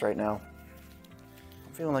genius right now.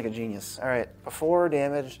 I'm feeling like a genius. All right, before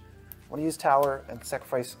damage, I want to use Tower and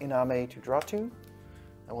sacrifice Iname to draw 2.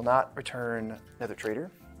 I will not return Nether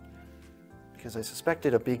Trader because I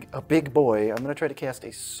suspected a big boy. I'm going to try to cast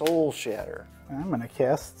a Soul Shatter. I'm gonna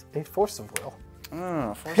cast a Force of Will,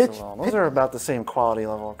 Force of Will. Those are about the same quality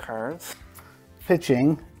level cards.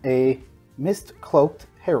 pitching a Mist Cloaked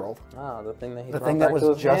Herald. Ah, the thing that he The brought thing that back was to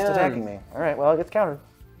his just hand. attacking me. All right, well, it gets countered.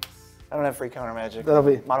 I don't have free counter magic. That'll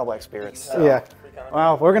be- Mono Black Spirits. Yeah.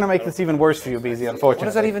 Well, we're gonna make this even worse for you, Beezy. Unfortunately. What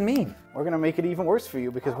does that even mean? We're gonna make it even worse for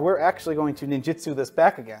you because we're actually going to ninjitsu this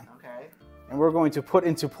back again, Okay. and we're going to put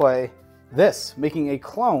into play this, making a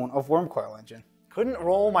clone of Worm Coil Engine. Couldn't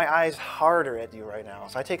roll my eyes harder at you right now.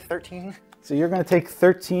 So I take 13. So you're gonna take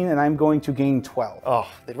 13, and I'm going to gain 12.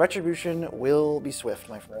 Oh, the retribution will be swift,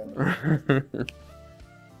 my friend.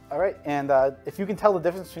 All right, and if you can tell the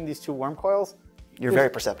difference between these two worm coils, You're very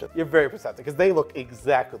perceptive. you're very perceptive because they look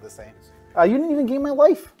exactly the same. You didn't even gain my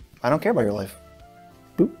life. I don't care about your life.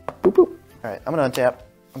 Boop, boop, boop. All right, I'm going to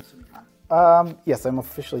untap. Yes, I'm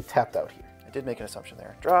officially tapped out here. I did make an assumption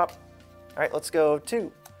there. Drop. All right, let's go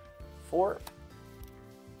 2, 4,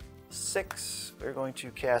 6. We're going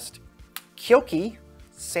to cast Kyoki,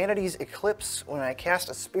 Sanity's Eclipse. When I cast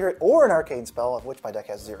a spirit or an arcane spell, of which my deck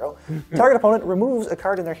has 0, target opponent removes a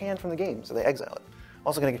card in their hand from the game, so they exile it.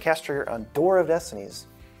 Also going to get cast trigger on Door of Destinies.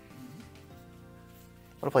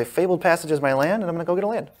 I'm going to play Fabled Passage as my land, and I'm going to go get a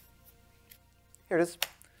land. Here it is.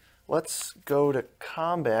 Let's go to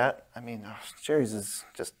combat. I mean, Cherries is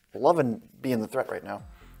just loving being the threat right now.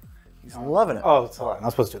 He's loving it. Oh, hold on. I'm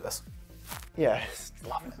not supposed to do this. Yeah, he's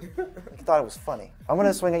loving it. He thought it was funny. I'm going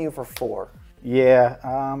to swing at you for 4. Yeah,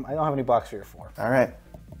 I don't have any blocks for your 4. All right.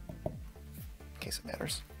 In case it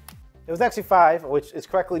matters. It was actually 5, which is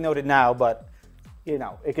correctly noted now, but, you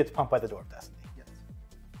know, it gets pumped by the Door of Destiny. Yes.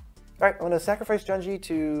 All right, I'm going to sacrifice Junji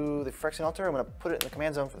to the Phyrexian Altar. I'm going to put it in the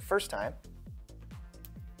command zone for the first time.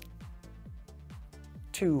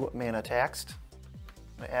 2 mana taxed.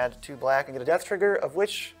 I'm going to add 2 black and get a death trigger, of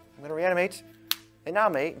which I'm going to reanimate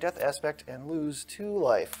Iname, Death Aspect, and lose 2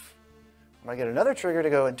 life. I'm going to get another trigger to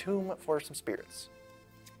go Entomb for some spirits.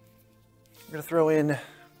 I'm going to throw in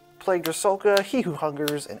Plague Drassulka, He Who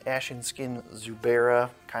Hungers, and Ashen Skin Zubera,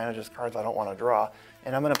 kind of just cards I don't want to draw.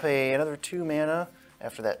 And I'm going to pay another 2 mana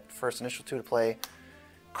after that first initial 2 to play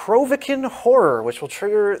Krovikin Horror, which will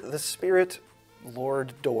trigger the Spirit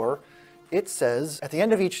Lord door. It says, at the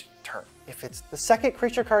end of each turn, if it's the second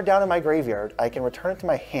creature card down in my graveyard, I can return it to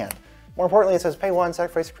my hand. More importantly, it says pay 1,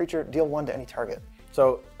 sacrifice a creature, deal 1 to any target.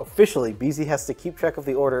 So, officially, Beezy has to keep track of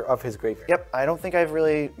the order of his graveyard. Yep, I don't think I've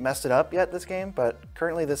really messed it up yet this game, but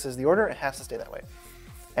currently this is the order. It has to stay that way.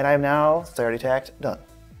 And I am now, since I already attacked, done.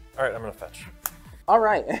 All right, I'm going to fetch. All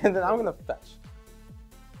right, and then I'm going to fetch.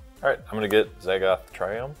 All right, I'm going to get Zagoth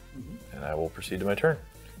Triumph, and I will proceed to my turn.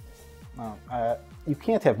 You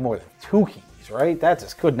can't have more than 2 keys, right? That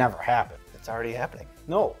just could never happen. It's already happening.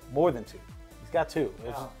 No, more than 2. He's got 2.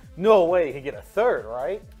 There's no way he could get a third,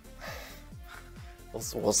 right?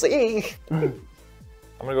 We'll see. I'm going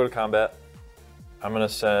to go to combat. I'm going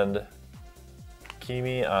to send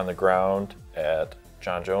Kimi on the ground at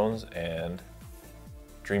John Jones and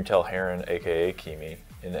Dreamtail Heron, aka Kimi,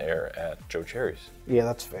 in the air at Joe Cherries. Yeah,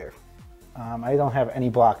 that's fair. I don't have any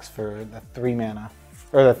blocks for the 3 mana,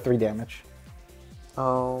 or the 3 damage.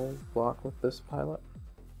 I'll block with this pilot.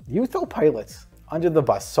 You throw pilots under the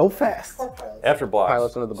bus so fast. After blocks,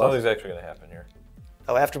 Pilots under the bus. something's actually going to happen here.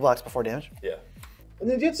 Oh, after blocks before damage? Yeah.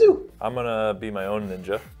 Ninjitsu! I'm going to be my own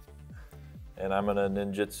ninja, and I'm going to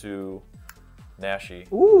ninjitsu Nashi,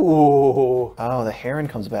 Ooh! Oh, the heron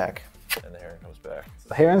comes back. and the heron comes back.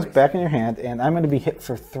 The heron's back in your hand, and I'm going to be hit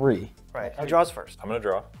for 3. Right, who draws first? I'm going to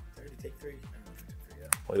draw.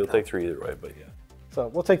 Well, you'll take 3 either way, but yeah. So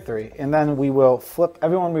we'll take 3, and then we will flip.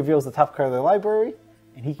 Everyone reveals the top card of their library,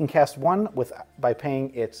 and he can cast 1 by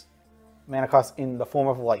paying its mana cost in the form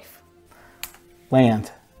of life.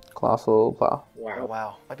 Land. Colossal Plow. Oh,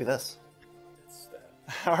 wow. Might be this.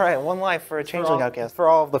 All right, 1 life for a changeling outcast. For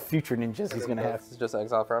all of the future ninjas he's gonna have. It's just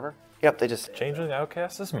exile forever. Yep, they just. Changeling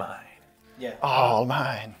Outcast is mine. Yeah. Oh,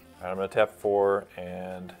 mine. All right, I'm gonna tap 4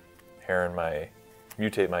 and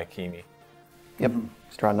mutate my Kimi. Yep.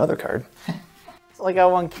 Let's draw another card. It's like I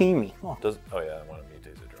want Kimi. Oh. Oh yeah, I want to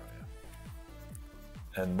mutate to draw,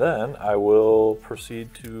 yeah. And then I will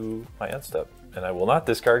proceed to my end step. And I will not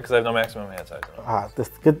discard because I have no maximum hand size. This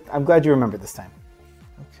good. I'm glad you remembered this time.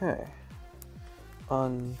 Okay.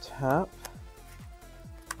 Untap.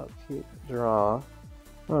 Upkeep. Draw.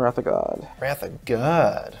 Oh, Wrath of God. Wrath of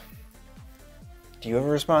God. Do you have a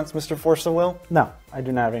response, Mr. Force of Will? No, I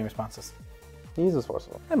do not have any responses. He uses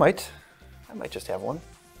Forceful. I might just have one.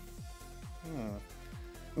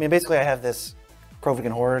 I mean, basically I have this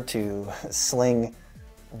Krovigan Horde to sling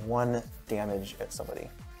 1 damage at somebody.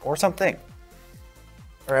 Or something.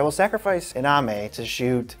 Or I will sacrifice an Ame to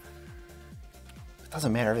shoot... It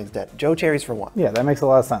doesn't matter, everything's dead. Joe Cherries for 1. Yeah, that makes a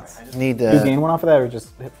lot of sense. I just need Do you gain 1 off of that or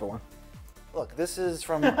just hit for 1? Look, this is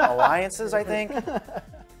from Alliances, I think.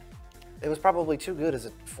 It was probably too good as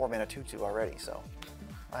a 4-mana 2/2 already, so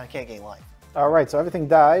I can't gain life. All right, so everything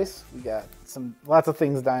dies. We got lots of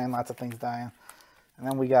things dying, and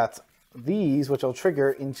then we got these, which will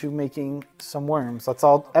trigger into making some worms. Let's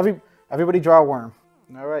everybody draw a worm.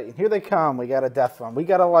 All right, and here they come. We got a death one. We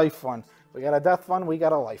got a life one. We got a death one. We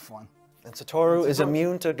got a life one. And Satoru is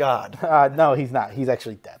immune to God. No, he's not. He's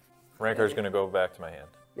actually dead. Rancor's going to go back to my hand.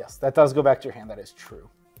 Yes, that does go back to your hand. That is true.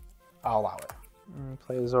 I'll allow it.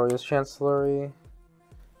 Play Azorius Chancellery.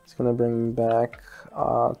 It's gonna bring back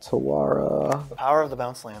Tawara. The power of the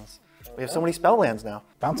bounce lands. We have so many spell lands now.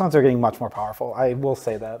 Bounce lands are getting much more powerful. I will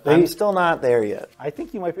say that. I'm still not there yet. I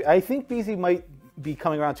think you might be. I think Beezy might be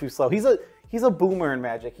coming around too slow. He's a boomer in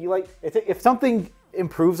Magic. If something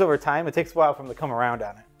improves over time, it takes a while for him to come around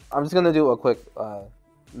on it. I'm just gonna do a quick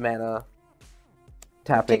mana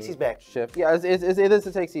tapping. Takes these back. Shift. Yeah, it is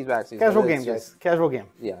to take these back. Casual game, guys. Casual game.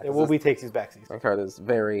 Yeah, it will be takes these backsies. My card is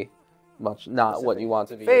very much not what you want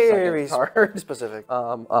to be. Very your second card. specific.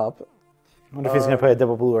 Up. I wonder if he's gonna play a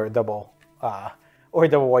double blue or a double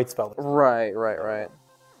white spell. Right.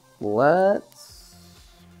 Let's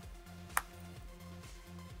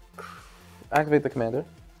activate the commander.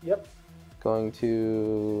 Yep. Going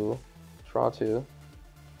to draw 2.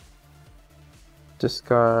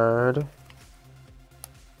 Discard.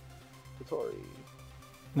 All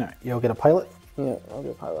right, you'll get a pilot. Yeah, I'll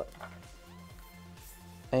do a pilot.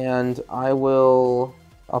 And I'll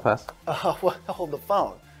pass. Hold the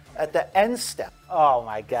phone. At the end step, Oh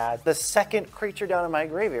my God. the second creature down in my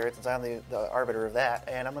graveyard, since I'm the arbiter of that,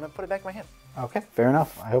 and I'm going to put it back in my hand. Okay, fair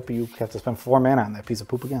enough. I hope you have to spend 4 mana on that piece of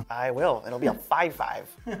poop again. I will. It'll be a 5/5.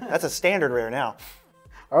 That's a standard rare now.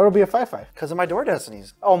 Or it'll be a 5/5. Because of my Door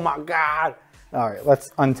Destinies. Oh my God. All right,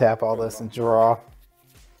 let's untap all this and draw.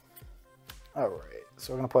 All right,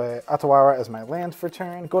 so we're gonna play Atawara as my land for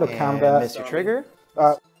turn. Go to And combat. miss your trigger.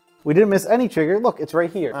 We didn't miss any trigger. Look, it's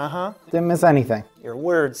right here. Didn't miss anything. Your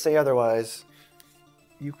words say otherwise.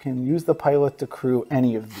 You can use the pilot to crew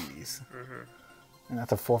any of these. And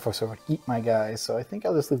that's a 4/4, so it would eat my guys. So I think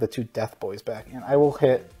I'll just leave the 2 Death Boys back. And I will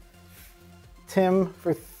hit Tim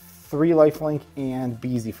for 3 lifelink and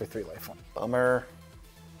Beezy for 3 lifelink. Bummer.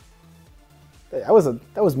 That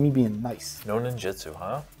was me being nice. No ninjitsu,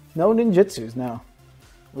 huh? No ninjitsus, no.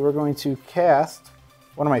 We were going to cast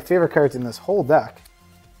one of my favorite cards in this whole deck.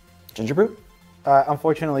 Gingerbrute?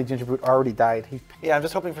 Unfortunately, Gingerbrute already died. Yeah, I'm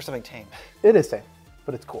just hoping for something tame. It is tame,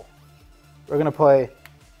 but it's cool. We're going to play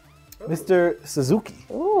Mr. Suzuki.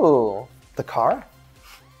 Ooh. The car?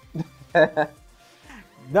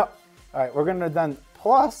 No. All right, we're going to then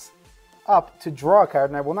plus up to draw a card,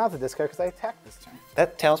 and I will not have to discard because I attacked this turn.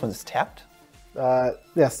 That talisman is tapped?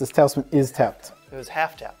 Yes, this talisman is tapped. It was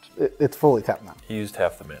half tapped. It's fully tapped now. He used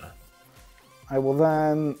half the mana. I will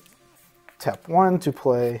then tap 1 to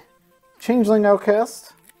play Changeling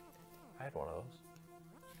Outcast, I had one of those.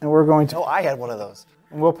 and we're going to No, I had one of those.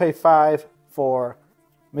 and we'll pay 5 for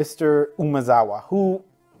Mr. Umezawa, who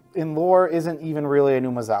in lore isn't even really an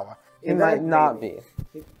Umezawa. It might not be.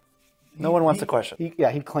 No one wants to question.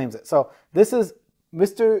 He claims it. So this is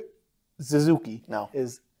Mr. Suzuki. No.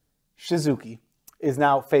 Is Shizuki is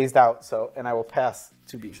now phased out. So and I will pass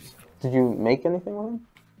to Beezy. Did you make anything with him?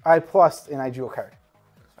 I plussed and I drew a card.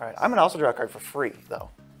 All right, I'm going to also draw a card for free, though,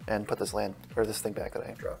 and put this land, or this thing back that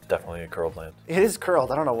I drew. Definitely a curled land. It is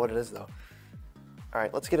curled. I don't know what it is, though. All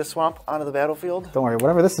right, let's get a swamp onto the battlefield. Don't worry,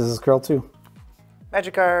 whatever this is curl too.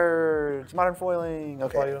 Magic cards, modern foiling.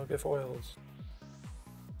 That's why you Okay. don't get foils.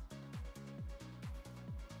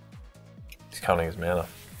 He's counting his mana.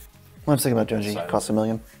 Well, I'm thinking about Junji. Costs $1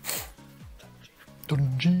 million.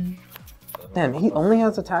 Junji. Damn, he only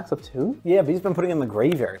has attacks of 2? Yeah, but he's been putting in the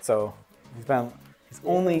graveyard, so it's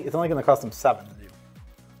only going to cost him 7 to do.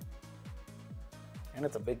 And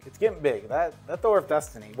it's getting big. That Door of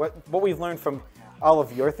Destiny. What we've learned from all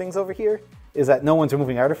of your things over here is that no one's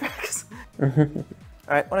removing artifacts. All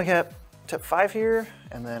right, want to tap 5 here,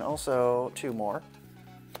 and then also 2 more.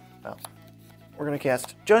 Oh. We're gonna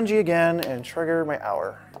cast Junji again and trigger my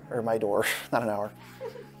hour, or my door, not an hour.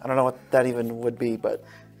 I don't know what that even would be, but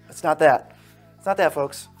it's not that. It's not that,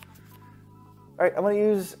 folks. All right, I'm gonna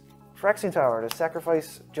use Phyrexian Tower to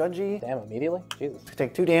sacrifice Junji. Damn, immediately? Jesus. To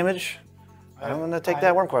take 2 damage. I'm gonna take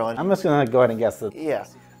that Wormcoil Engine. I'm just going to go ahead and guess that. Yeah.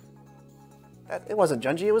 It wasn't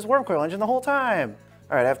Junji, it was Wormcoil Engine the whole time.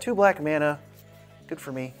 All right, I have 2 black mana. Good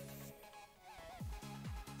for me.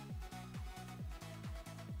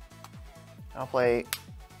 I'll play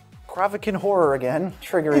Kravikin Horror again,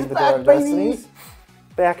 triggering the Door of Destiny.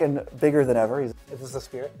 Back and bigger than ever. Is this the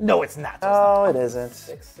spirit? No, it's not. No, it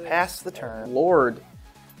isn't. Pass the turn. Lord.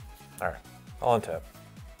 All right, I'll untap.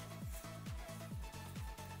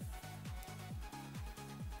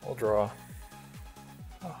 I'll draw.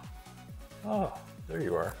 Oh, there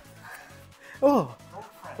you are. Oh.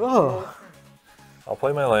 I'll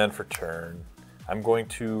play my land for turn. I'm going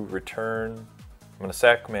to return. I'm going to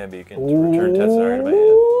sack Command Beacon to return Tatsunari to my hand.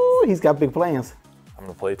 Ooh, he's got big plans. I'm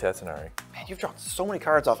going to play Tatsunari. Man, you've drawn so many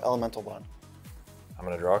cards off Elemental Bond. I'm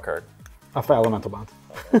going to draw a card. Off the Elemental Bond.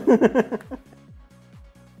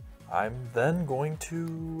 I'm then going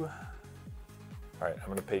to... Alright, I'm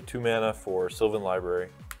going to pay 2 mana for Sylvan Library.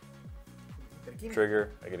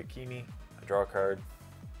 Trigger, I get a Kimi, I draw a card.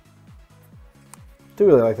 Do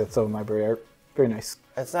really like that Sylvan Library art. Very nice.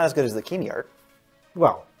 It's not as good as the Kimi art.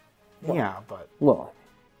 Well, yeah, but... Well.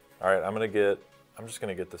 Alright, I'm just going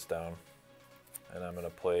to get this down. And I'm going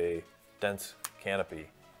to play Dense Canopy.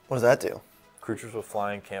 What does that do? Creatures with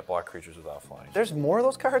flying can't block creatures without flying. There's more of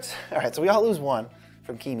those cards? All right, so we all lose 1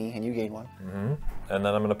 from Kimi, and you gain 1. Mm-hmm. And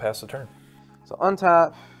then I'm going to pass the turn. So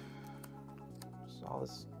untap. Just all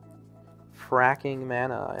this fracking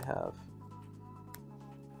mana I have.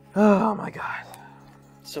 Oh my god.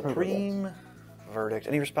 Supreme Verdict.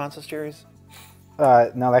 Any responses, Jerry's?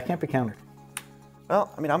 No, that can't be countered.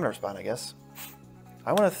 Well, I mean, I'm going to respond, I guess.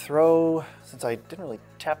 I want to throw, since I didn't really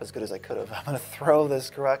tap as good as I could have, I'm going to throw this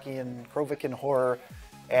Krovikin Horror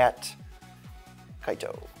at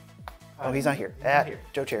Kaito. Oh, he's not here. At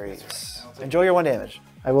Joe Cherry's. Enjoy your 1 damage.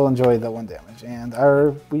 I will enjoy the 1 damage, and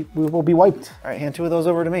we will be wiped. All right, hand 2 of those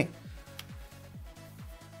over to me.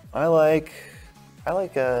 I like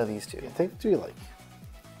these 2. Take the 2 you like.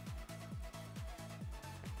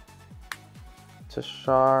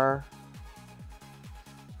 Tashar.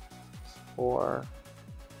 4.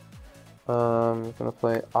 Gonna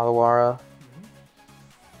play Adawara.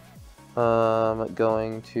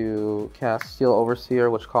 Going to cast Steel Overseer,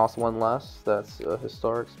 which costs 1 less. That's a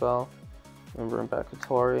historic spell. And bring back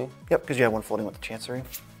Tori. Yep, because you have 1 floating with the Chancery.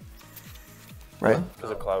 Right?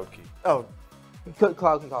 There's a Cloud Key. Oh.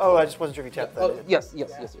 Cloud can cost. Oh, I just wasn't sure if you tapped that. Oh, yes.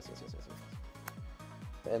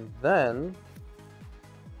 And then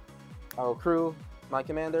I will crew my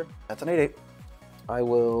commander. That's an 8/8. I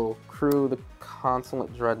will crew the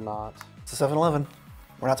Consulate Dreadnought. It's a 7/11.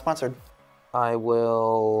 We're not sponsored. I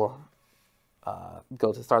will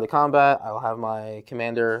go to start the combat. I will have my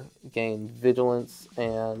commander gain Vigilance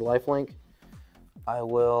and Lifelink. I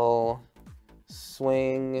will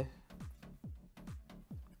swing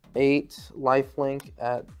 8 Lifelink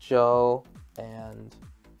at Joe and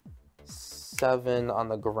 7 on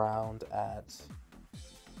the ground at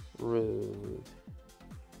Rude.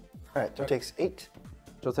 All right, Joe takes 8.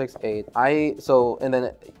 Joe takes 8. And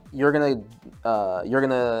then you're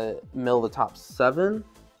gonna mill the top 7.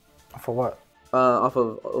 For what? Off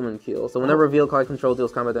of Omen Keel. So whenever a vehicle I control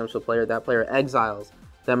deals combat damage to a player, that player exiles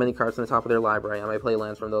that many cards from the top of their library. I may play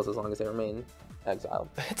lands from those as long as they remain exiled.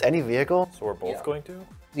 It's any vehicle? So we're both going to?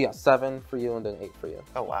 Yeah, 7 for you and then 8 for you.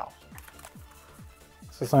 Oh, wow.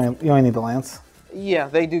 So you only need the lance? Yeah,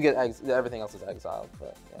 they do get everything else is exiled,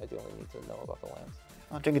 but I do only need to know about the lands.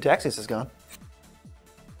 Oh, Jingataxius is gone.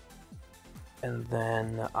 And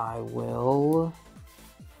then I will...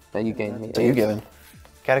 Then you gain me. So you given.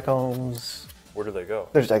 Catacombs. Where do they go?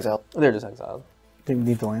 They're just exiled. They're just exiled. Didn't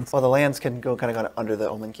need the lance. Well, the lands can go kind of under the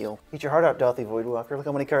Omen Keel. Eat your heart out, Delthy Voidwalker. Look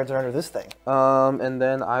how many cards are under this thing. And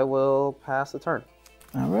then I will pass the turn.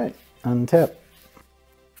 All right. Untap.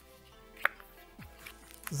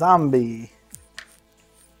 Zombie.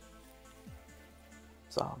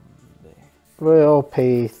 We'll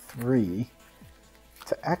pay 3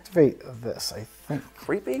 to activate this, I think.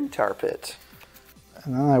 Creeping Tar Pit.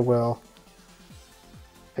 And then I will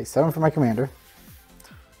pay 7 for my commander.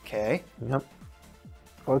 Okay. Yep.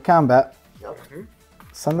 Go to combat. Yep.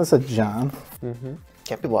 Send this at John.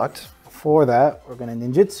 Can't be blocked. For that, we're going to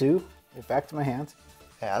ninjitsu it back to my hand.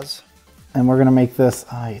 As And we're going to make this,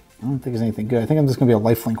 I don't think there's anything good. I think I'm just going to be a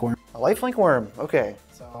lifelink worm. a lifelink worm. Okay.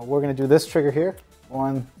 So we're going to do this trigger here.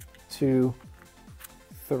 1, 2,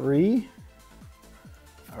 3.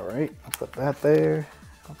 All right, I'll put that there.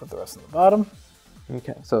 I'll put the rest on the bottom.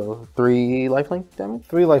 Okay, so 3 lifelink damage?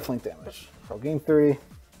 3 lifelink damage. So gain 3.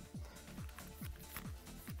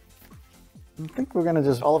 I think we're going to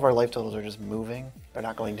just... All of our life totals are just moving. They're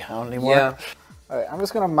not going down anymore. Yeah. All right, I'm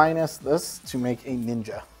just going to minus this to make a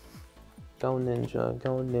ninja. Go ninja,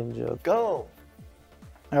 go ninja. Go.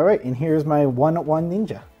 All right, and here's my 1/1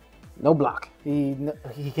 ninja. No block. He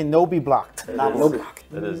can no be blocked. No block.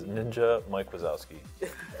 That is Ninja Mike Wazowski.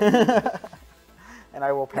 And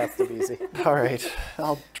I will pass to Beezy. All right.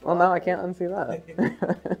 Well, now I can't unsee that.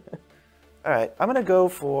 All right. I'm going to go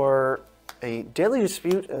for a Deadly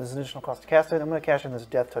Dispute as an additional cost to cast it. I'm going to cash in this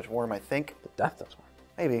Death Touch Worm, I think. Death touch one.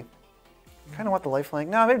 Maybe. Kind of want the lifelink.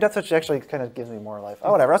 No, maybe Death Touch actually kind of gives me more life.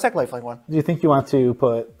 Oh, whatever. I'll take lifelink one. Do you think you want to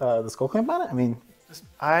put the skull clamp on it? I mean,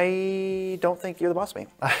 I don't think you're the boss of me.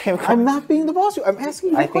 I'm not being the boss. I'm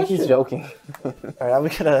asking you a I think question. he's joking. All right, I'm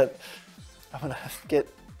gonna get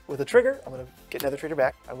with a trigger. I'm gonna get another trigger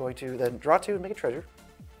back. I'm going to then draw 2 and make a treasure.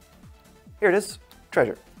 Here it is,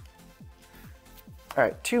 treasure. All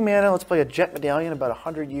right, 2 mana. Let's play a Jet Medallion. About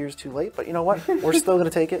 100 years too late, but you know what? We're still gonna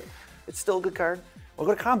take it. It's still a good card. We'll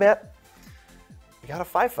go to combat. We got a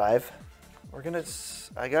 5/5. We're gonna.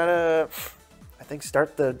 I think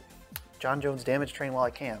start the John Jones damage train while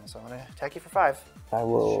I can. So I'm gonna attack you for 5. I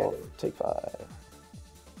will take 5.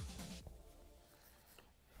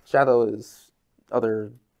 Shadow is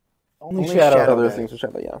other... Only Only shadow. shadow. Other Okay. things with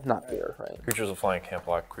Shadow, yeah. Not fear, right? Creatures with flying can't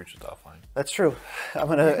block. Creatures without flying. That's true. I'm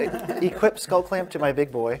going to equip Skull Clamp to my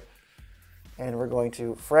big boy, and we're going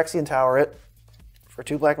to Phyrexian Tower it for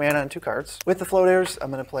 2 black mana and 2 cards. With the floaters, I'm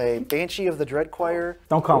going to play Banshee of the Dread Choir.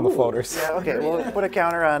 Don't call them the floaters. Yeah, okay, we'll put a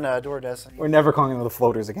counter on Door of Destiny. We're never calling them the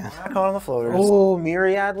floaters again. I'm not calling them the floaters. Oh,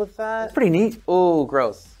 Myriad with that? It's pretty neat. Oh,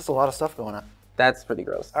 gross. There's a lot of stuff going on. That's pretty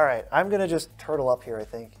gross. All right, I'm going to just turtle up here, I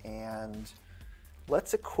think, and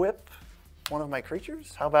let's equip one of my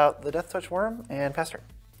creatures. How about the Death Touch Worm and pass turn?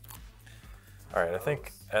 All right, I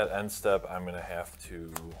think at end step, I'm going to have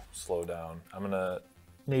to slow down. I'm going to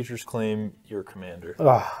Nature's Claim your commander.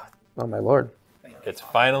 Ugh. Oh, my lord. It's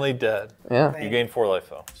finally dead. Yeah. You gained 4 life,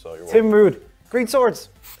 though, so you're welcome. Tim Rude, Green Swords.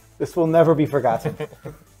 this will never be forgotten. All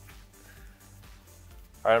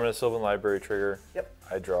right, I'm going to Sylvan Library trigger. Yep.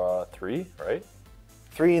 I draw 3, right?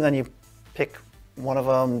 3, and then you pick one of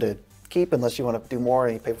them to keep unless you want to do more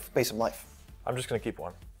and you pay some life. I'm just going to keep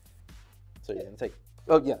 1. So you're going to take...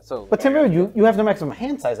 Oh, yeah, so... But Tim Rude, you have the maximum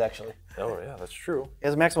hand size, actually. Oh, yeah, that's true. It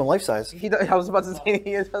has a maximum life size. I was about to say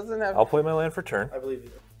he doesn't have... I'll play my land for turn. I believe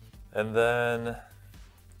you. And then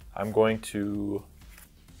I'm going to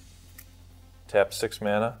tap 6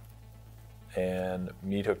 mana and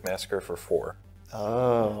Meat Hook Massacre for 4.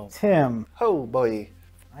 Oh. Tim, Oh, boy.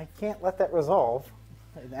 I can't let that resolve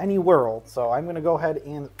in any world, so I'm going to go ahead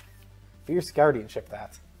and Fierce Guardianship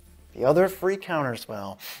that. The other free counter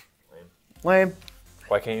spell. Lame.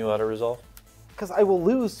 Why can't you let it resolve? Because I will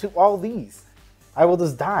lose to all these. I will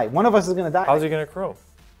just die. One of us is going to die. How's he going to crew?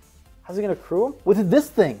 How's he going to crew him? With this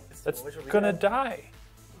thing. That's going to die.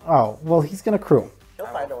 Oh, well, he's going to crew him. He'll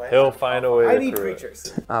find a way. He'll find a way I to need crew it.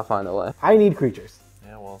 creatures. I'll find a way. I need creatures.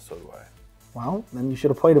 Yeah, well, so do I. Well, then you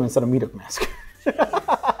should have played him instead of Meat Hook Mask.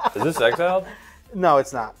 Is this exiled? No,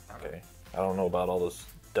 it's not. Okay. I don't know about all those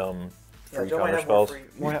dumb free Joe might counter have more spells.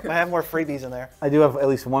 might have more freebies in there. I do have at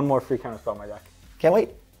least one more free counter spell in my deck. Can't wait.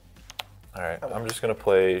 All right, I'm just going to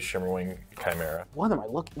play Shimmerwing Chimera. What am I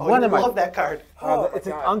looking... Oh, what you am I... love that card. It's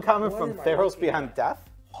an uncommon from Theros Beyond Death.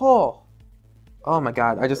 Oh. Oh, my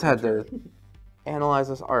God. I just had to analyze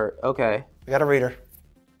this art. Okay. We got a reader.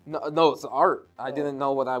 No, it's art. I didn't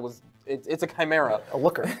know what I was... It's a chimera. A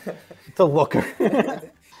looker. It's a looker.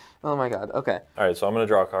 Oh, my God. Okay. All right, so I'm going to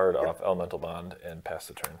draw a card off Elemental Bond and pass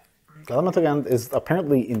the turn. Elemental Gun is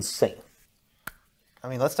apparently insane. I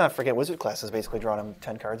mean, let's not forget Wizard class has basically drawn him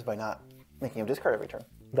 10 cards by not making him discard every turn.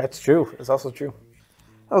 That's true. It's also true.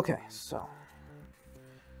 Okay, so...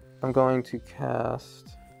 I'm going to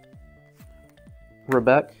cast...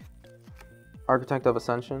 Rebek, Architect of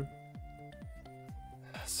Ascension.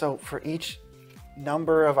 So for each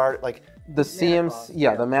number of art, like, The CMC...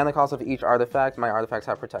 Yeah, the mana cost of each artifact, my artifacts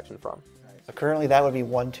have protection from. so currently that would be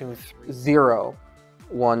 1, 2, 3. 0,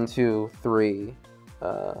 1, 2, 3.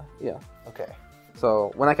 Yeah. Okay.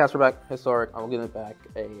 So when I cast Rebek Historic, I will give it back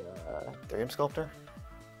a... Ethereum Sculptor.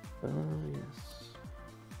 yes.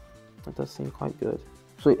 That does seem quite good.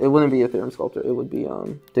 So it wouldn't be a Theorem Sculptor. It would be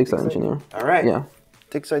Dig Site Engineer. All right. Yeah.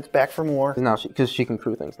 Dig Site's back for more. Now because she can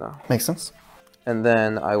crew things now. Makes sense. And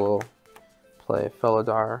then I will play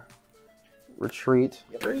Felidar, Retreat.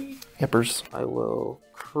 Yippers. I will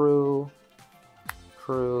crew.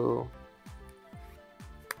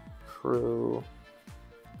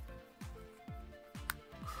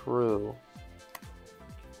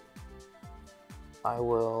 I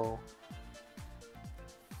will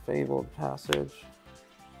Fabled Passage.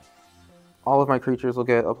 All of my creatures will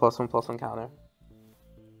get a +1/+1 counter.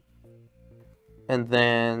 And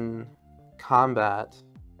then combat.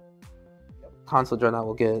 Consul Dreadnought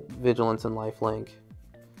will get Vigilance and Lifelink.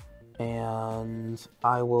 And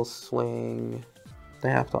I will swing. They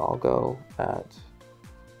have to all go at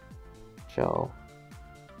Joe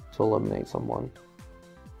to eliminate someone.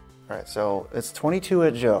 All right, so it's 22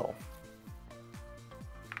 at Joe.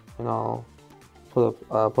 And I'll put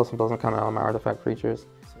a +1/+1 counter on my artifact creatures.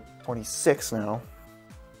 26 now.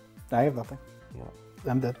 I have nothing. Yeah.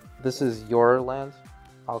 I'm dead. This is your land.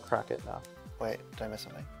 I'll crack it now. Wait, did I miss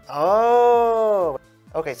something? Oh!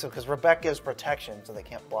 Okay, so because Rebecca gives protection, so they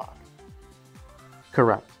can't block.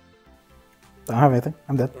 Correct. I don't have anything.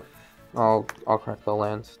 I'm dead. I'll crack the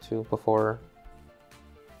land too before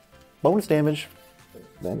Bonus damage.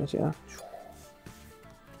 damage. Yeah.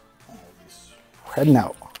 Heading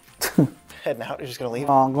out. Heading out, you're just gonna leave?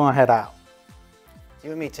 Oh, I'm going to head out. You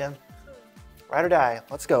and me, Tim. Ride or die,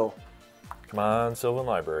 let's go. Come on, Sylvan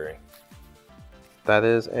Library. That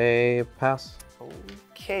is a pass.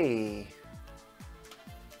 Okay.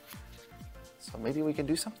 So maybe we can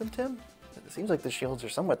do something, Tim? It seems like the shields are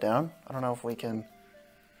somewhat down. I don't know if we can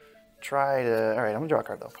try to... All right, I'm gonna draw a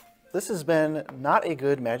card though. This has been not a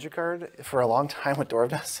good magic card for a long time with Door of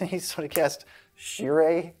Destiny. So to cast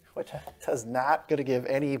Shirei, which does not gonna give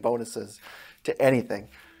any bonuses to anything.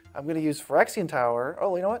 I'm gonna use Phyrexian Tower.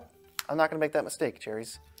 Oh, you know what? I'm not gonna make that mistake,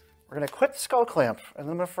 Cherries. We're gonna quit Skull Clamp, and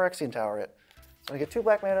then I'm gonna Phyrexian Tower it. So I'm gonna get 2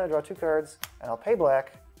 black mana, draw 2 cards, and I'll pay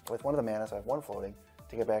black with one of the mana, so I have 1 floating,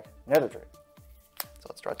 to get back Nether Drake. So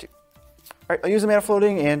let's draw 2. All right, I'll use the mana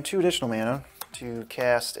floating and 2 additional mana to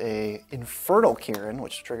cast a Infernal Kieran,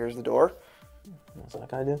 which triggers the door. What's that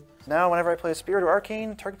guy do? Now, whenever I play a Spirit or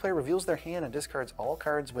Arcane, target player reveals their hand and discards all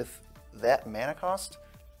cards with that mana cost.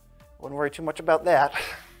 Wouldn't worry too much about that.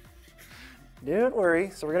 Don't worry.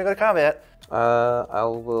 So we're gonna go to combat. I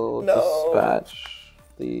will dispatch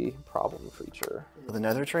the problem creature. The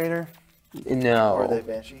Nether Trainer No. or the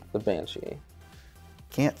Banshee. The Banshee.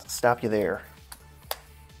 Can't stop you there.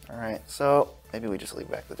 All right, so maybe we just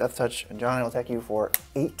leave back the Death Touch, and John will attack you for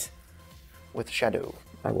 8 with Shadow.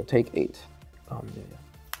 I will take 8. Yeah. All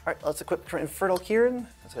right, let's equip Infernal Kieran,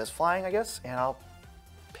 as it has flying, I guess, and I'll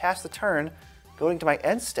pass the turn, going to my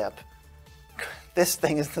end step. This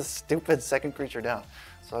thing is the stupid second creature down,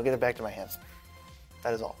 so I'll get it back to my hands.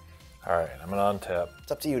 That is all. All right, I'm gonna untap.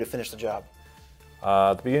 It's up to you to finish the job.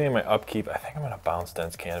 At the beginning of my upkeep, I think I'm gonna bounce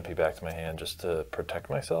Dense Canopy back to my hand just to protect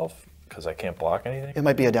myself, because I can't block anything. It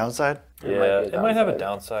might be a downside. Yeah, it might have a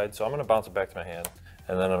downside, so I'm gonna bounce it back to my hand,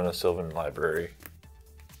 and then I'm gonna Sylvan Library.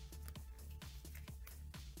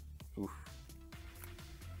 Oof.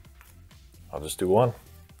 I'll just do 1.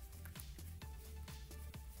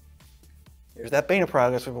 Here's that Bane of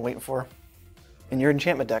Progress we've been waiting for. In your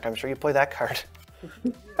enchantment deck, I'm sure you play that card.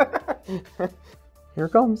 Here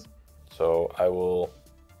it comes. So I will.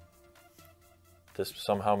 This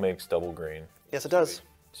somehow makes double green. Yes, it does.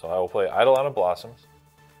 So I will play Eidolon of Blossoms.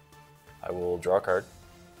 I will draw a card.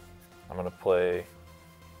 I'm gonna play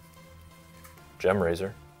Gem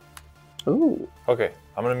Razor. Ooh. Okay,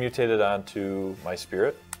 I'm gonna mutate it onto my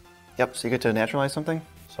Spirit. Yep, so you get to naturalize something.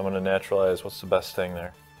 So I'm gonna naturalize. What's the best thing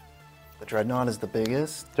there? The Dreadnought is the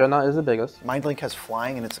biggest. Dreadnought is the biggest. Mind Link has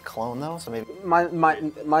flying and it's a clone though, so maybe...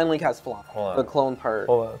 Mind Link has fly. Hold on. The clone part.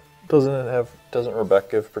 Hold on. Doesn't Rebecca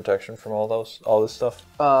give protection from all this stuff?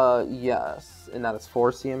 Yes, and that is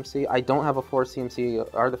 4 CMC. I don't have a 4 CMC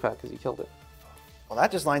artifact because you killed it. Well,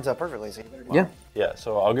 that just lines up perfectly. So Yeah. Yeah,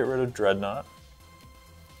 so I'll get rid of Dreadnought.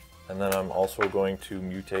 And then I'm also going to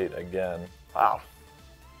mutate again. Wow.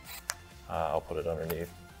 I'll put it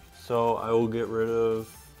underneath. So I will get rid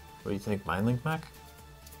of, what do you think, Mindlink Mech?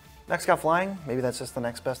 Next got flying. Maybe that's just the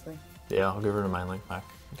next best thing. Yeah, I'll get rid of Mindlink Mech.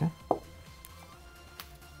 Okay.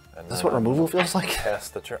 And Is this then what removal feels like?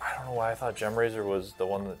 Cast the turn. I don't know why I thought Gem Razor was the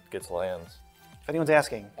one that gets lands. If anyone's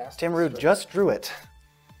asking, Tim Rude just drew it.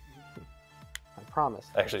 I promise.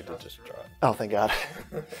 Actually, did just draw it. Oh, thank God.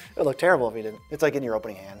 It would look terrible if he didn't. It's like in your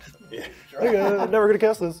opening hand. Yeah. I'm never going to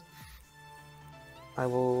cast this. I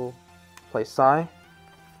will play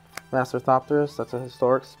Master Thopterus. That's a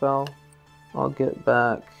historic spell. I'll get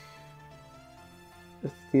back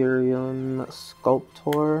Ethereum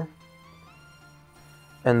Sculptor.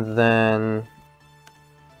 And then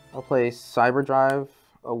I'll play Cyberdrive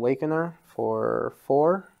Awakener for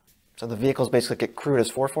 4. So the vehicles basically get crewed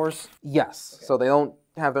as 4/4s? Yes. Okay. So they don't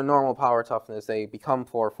have their normal power toughness. They become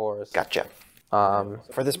 4/4s. Gotcha.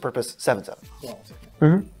 For this purpose, 7/7.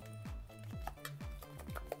 Mm-hmm.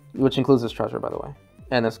 Which includes this treasure, by the way.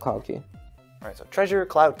 And this cloud key. All right, so treasure,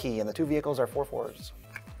 cloud key, and the 2 vehicles are 4/4s.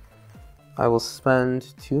 I will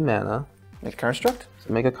spend 2 mana. Make a construct?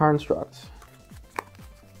 To make a construct.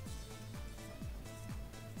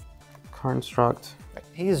 Construct.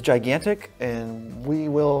 He is gigantic, and we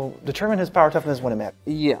will determine his power toughness when it matters.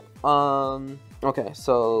 Yeah. Okay,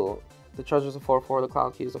 so the treasure's a 4/4, the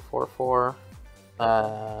cloud key is a 4/4.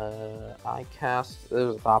 I cast.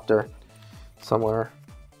 There's a Thopter somewhere.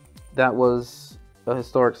 That was a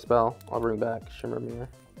historic spell. I'll bring back Shimmer Mirror.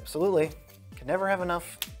 Absolutely. Can never have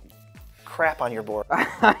enough crap on your board.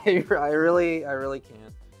 I really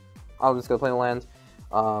can't. I'm just gonna play the land.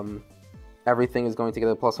 Everything is going to get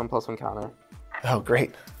a +1/+1 counter. Oh,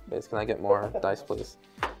 great. Base, can I get more dice, please?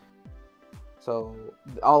 So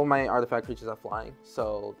all my artifact creatures are flying,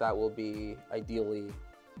 so that will be ideally,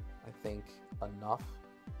 I think, enough.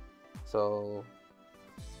 So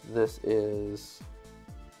this is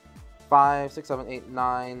 5, 6, 7, 8,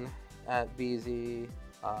 9 at Beezy,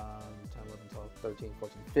 10, 11, 12, 13,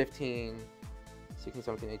 14, 15, 16,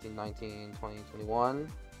 17, 18, 19, 20,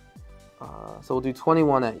 21. So we'll do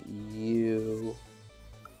 21 at you.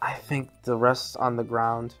 I think the rest on the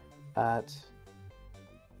ground at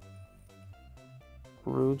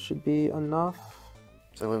Rude should be enough.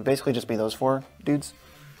 So it would basically just be those 4 dudes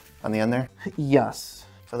on the end there? Yes.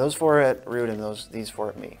 So those 4 at Rude and these 4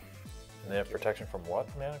 at me. And they have protection from what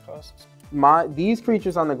mana costs? These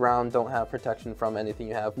creatures on the ground don't have protection from anything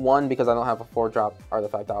you have. 1, because I don't have a 4-drop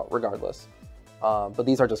artifact out regardless. But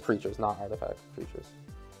these are just creatures, not artifact creatures.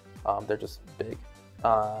 They're just big.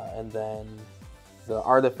 And then the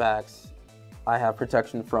artifacts, I have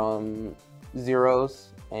protection from 0s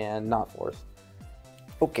and not 4s.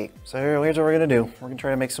 Okay, so here's what we're gonna do. We're gonna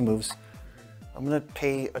try to make some moves. I'm gonna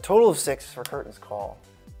pay a total of 6 for Curtain's Call.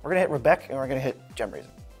 We're gonna hit Rebecca and we're gonna hit Gem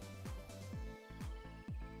Raisin.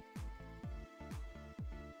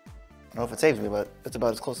 I don't know if it saves me, but it's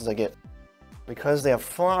about as close as I get. Because they have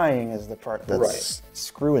flying is the part that's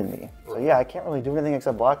screwing me. So yeah, I can't really do anything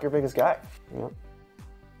except block your biggest guy. Yep.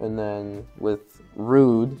 And then with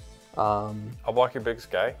Rude, I'll block your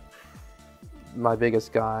biggest guy. my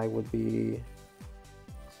biggest guy would be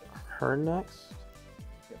her next.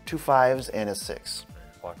 2 5s and a 6.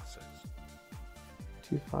 Block 6.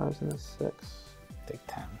 2 5s and a 6. Take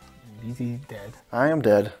 10. Easy dead. I am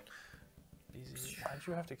dead. Beezy, why'd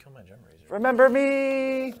you have to kill my Gem Raiser? Remember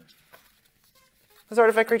me! Those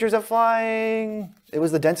artifact creatures have flying! It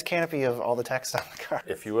was the dense canopy of all the text on the card.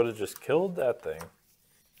 If you would have just killed that thing.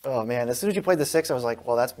 Oh man, as soon as you played the 6, I was like,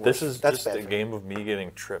 well, that's worse. This is that's just a game of me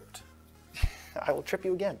getting tripped. I will trip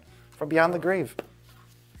you again from beyond the grave.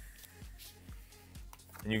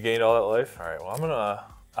 And you gained all that life? Alright, well I'm gonna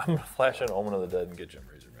flash in Omen of the Dead and get Gem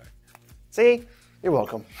Raiser back. See? You're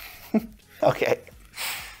welcome. Okay.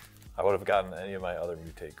 I would have gotten any of my other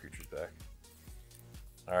mutate creatures back.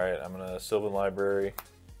 Alright, I'm gonna Sylvan Library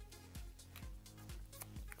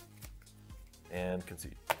and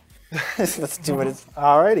concede. Let's do what it's.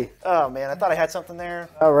 Alrighty. Oh man, I thought I had something there.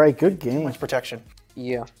 All right, good game. Much protection.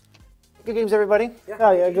 Yeah. Good games, everybody.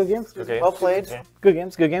 Oh yeah, good games. Okay. Well played. Good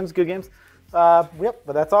games, good games, good games. Yep,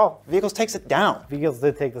 but that's all. Vehicles takes it down. Vehicles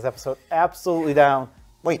did take this episode absolutely down.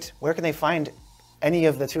 Wait, where can they find any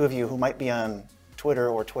of the 2 of you who might be on Twitter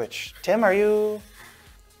or Twitch? Tim, are you?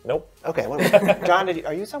 Nope. Okay. John,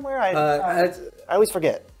 are you somewhere? I always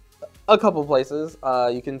forget. A couple places.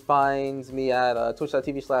 You can find me at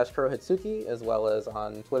twitch.tv/KuroHitsuki, as well as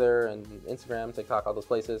on Twitter and Instagram, TikTok, all those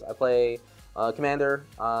places. I play Commander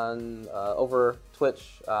on over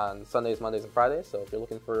Twitch on Sundays, Mondays, and Fridays. So if you're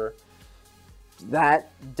looking for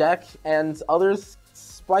that deck and others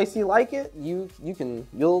spicy like it, you'll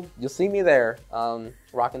see me there,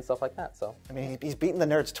 rocking stuff like that. So I mean, he's beaten the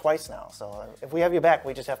nerds twice now. So if we have you back,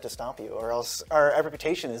 we just have to stomp you, or else our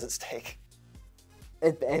reputation is at stake.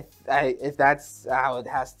 If that's how it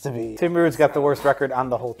has to be. Tim Rude's got the worst record on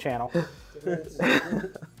the whole channel.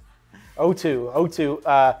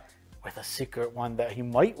 0-2, with a secret one that he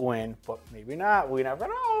might win, but maybe not. We never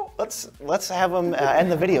know. Let's have him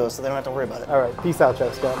end the video so they don't have to worry about it. All right, peace out,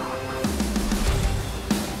 Chuck Scott.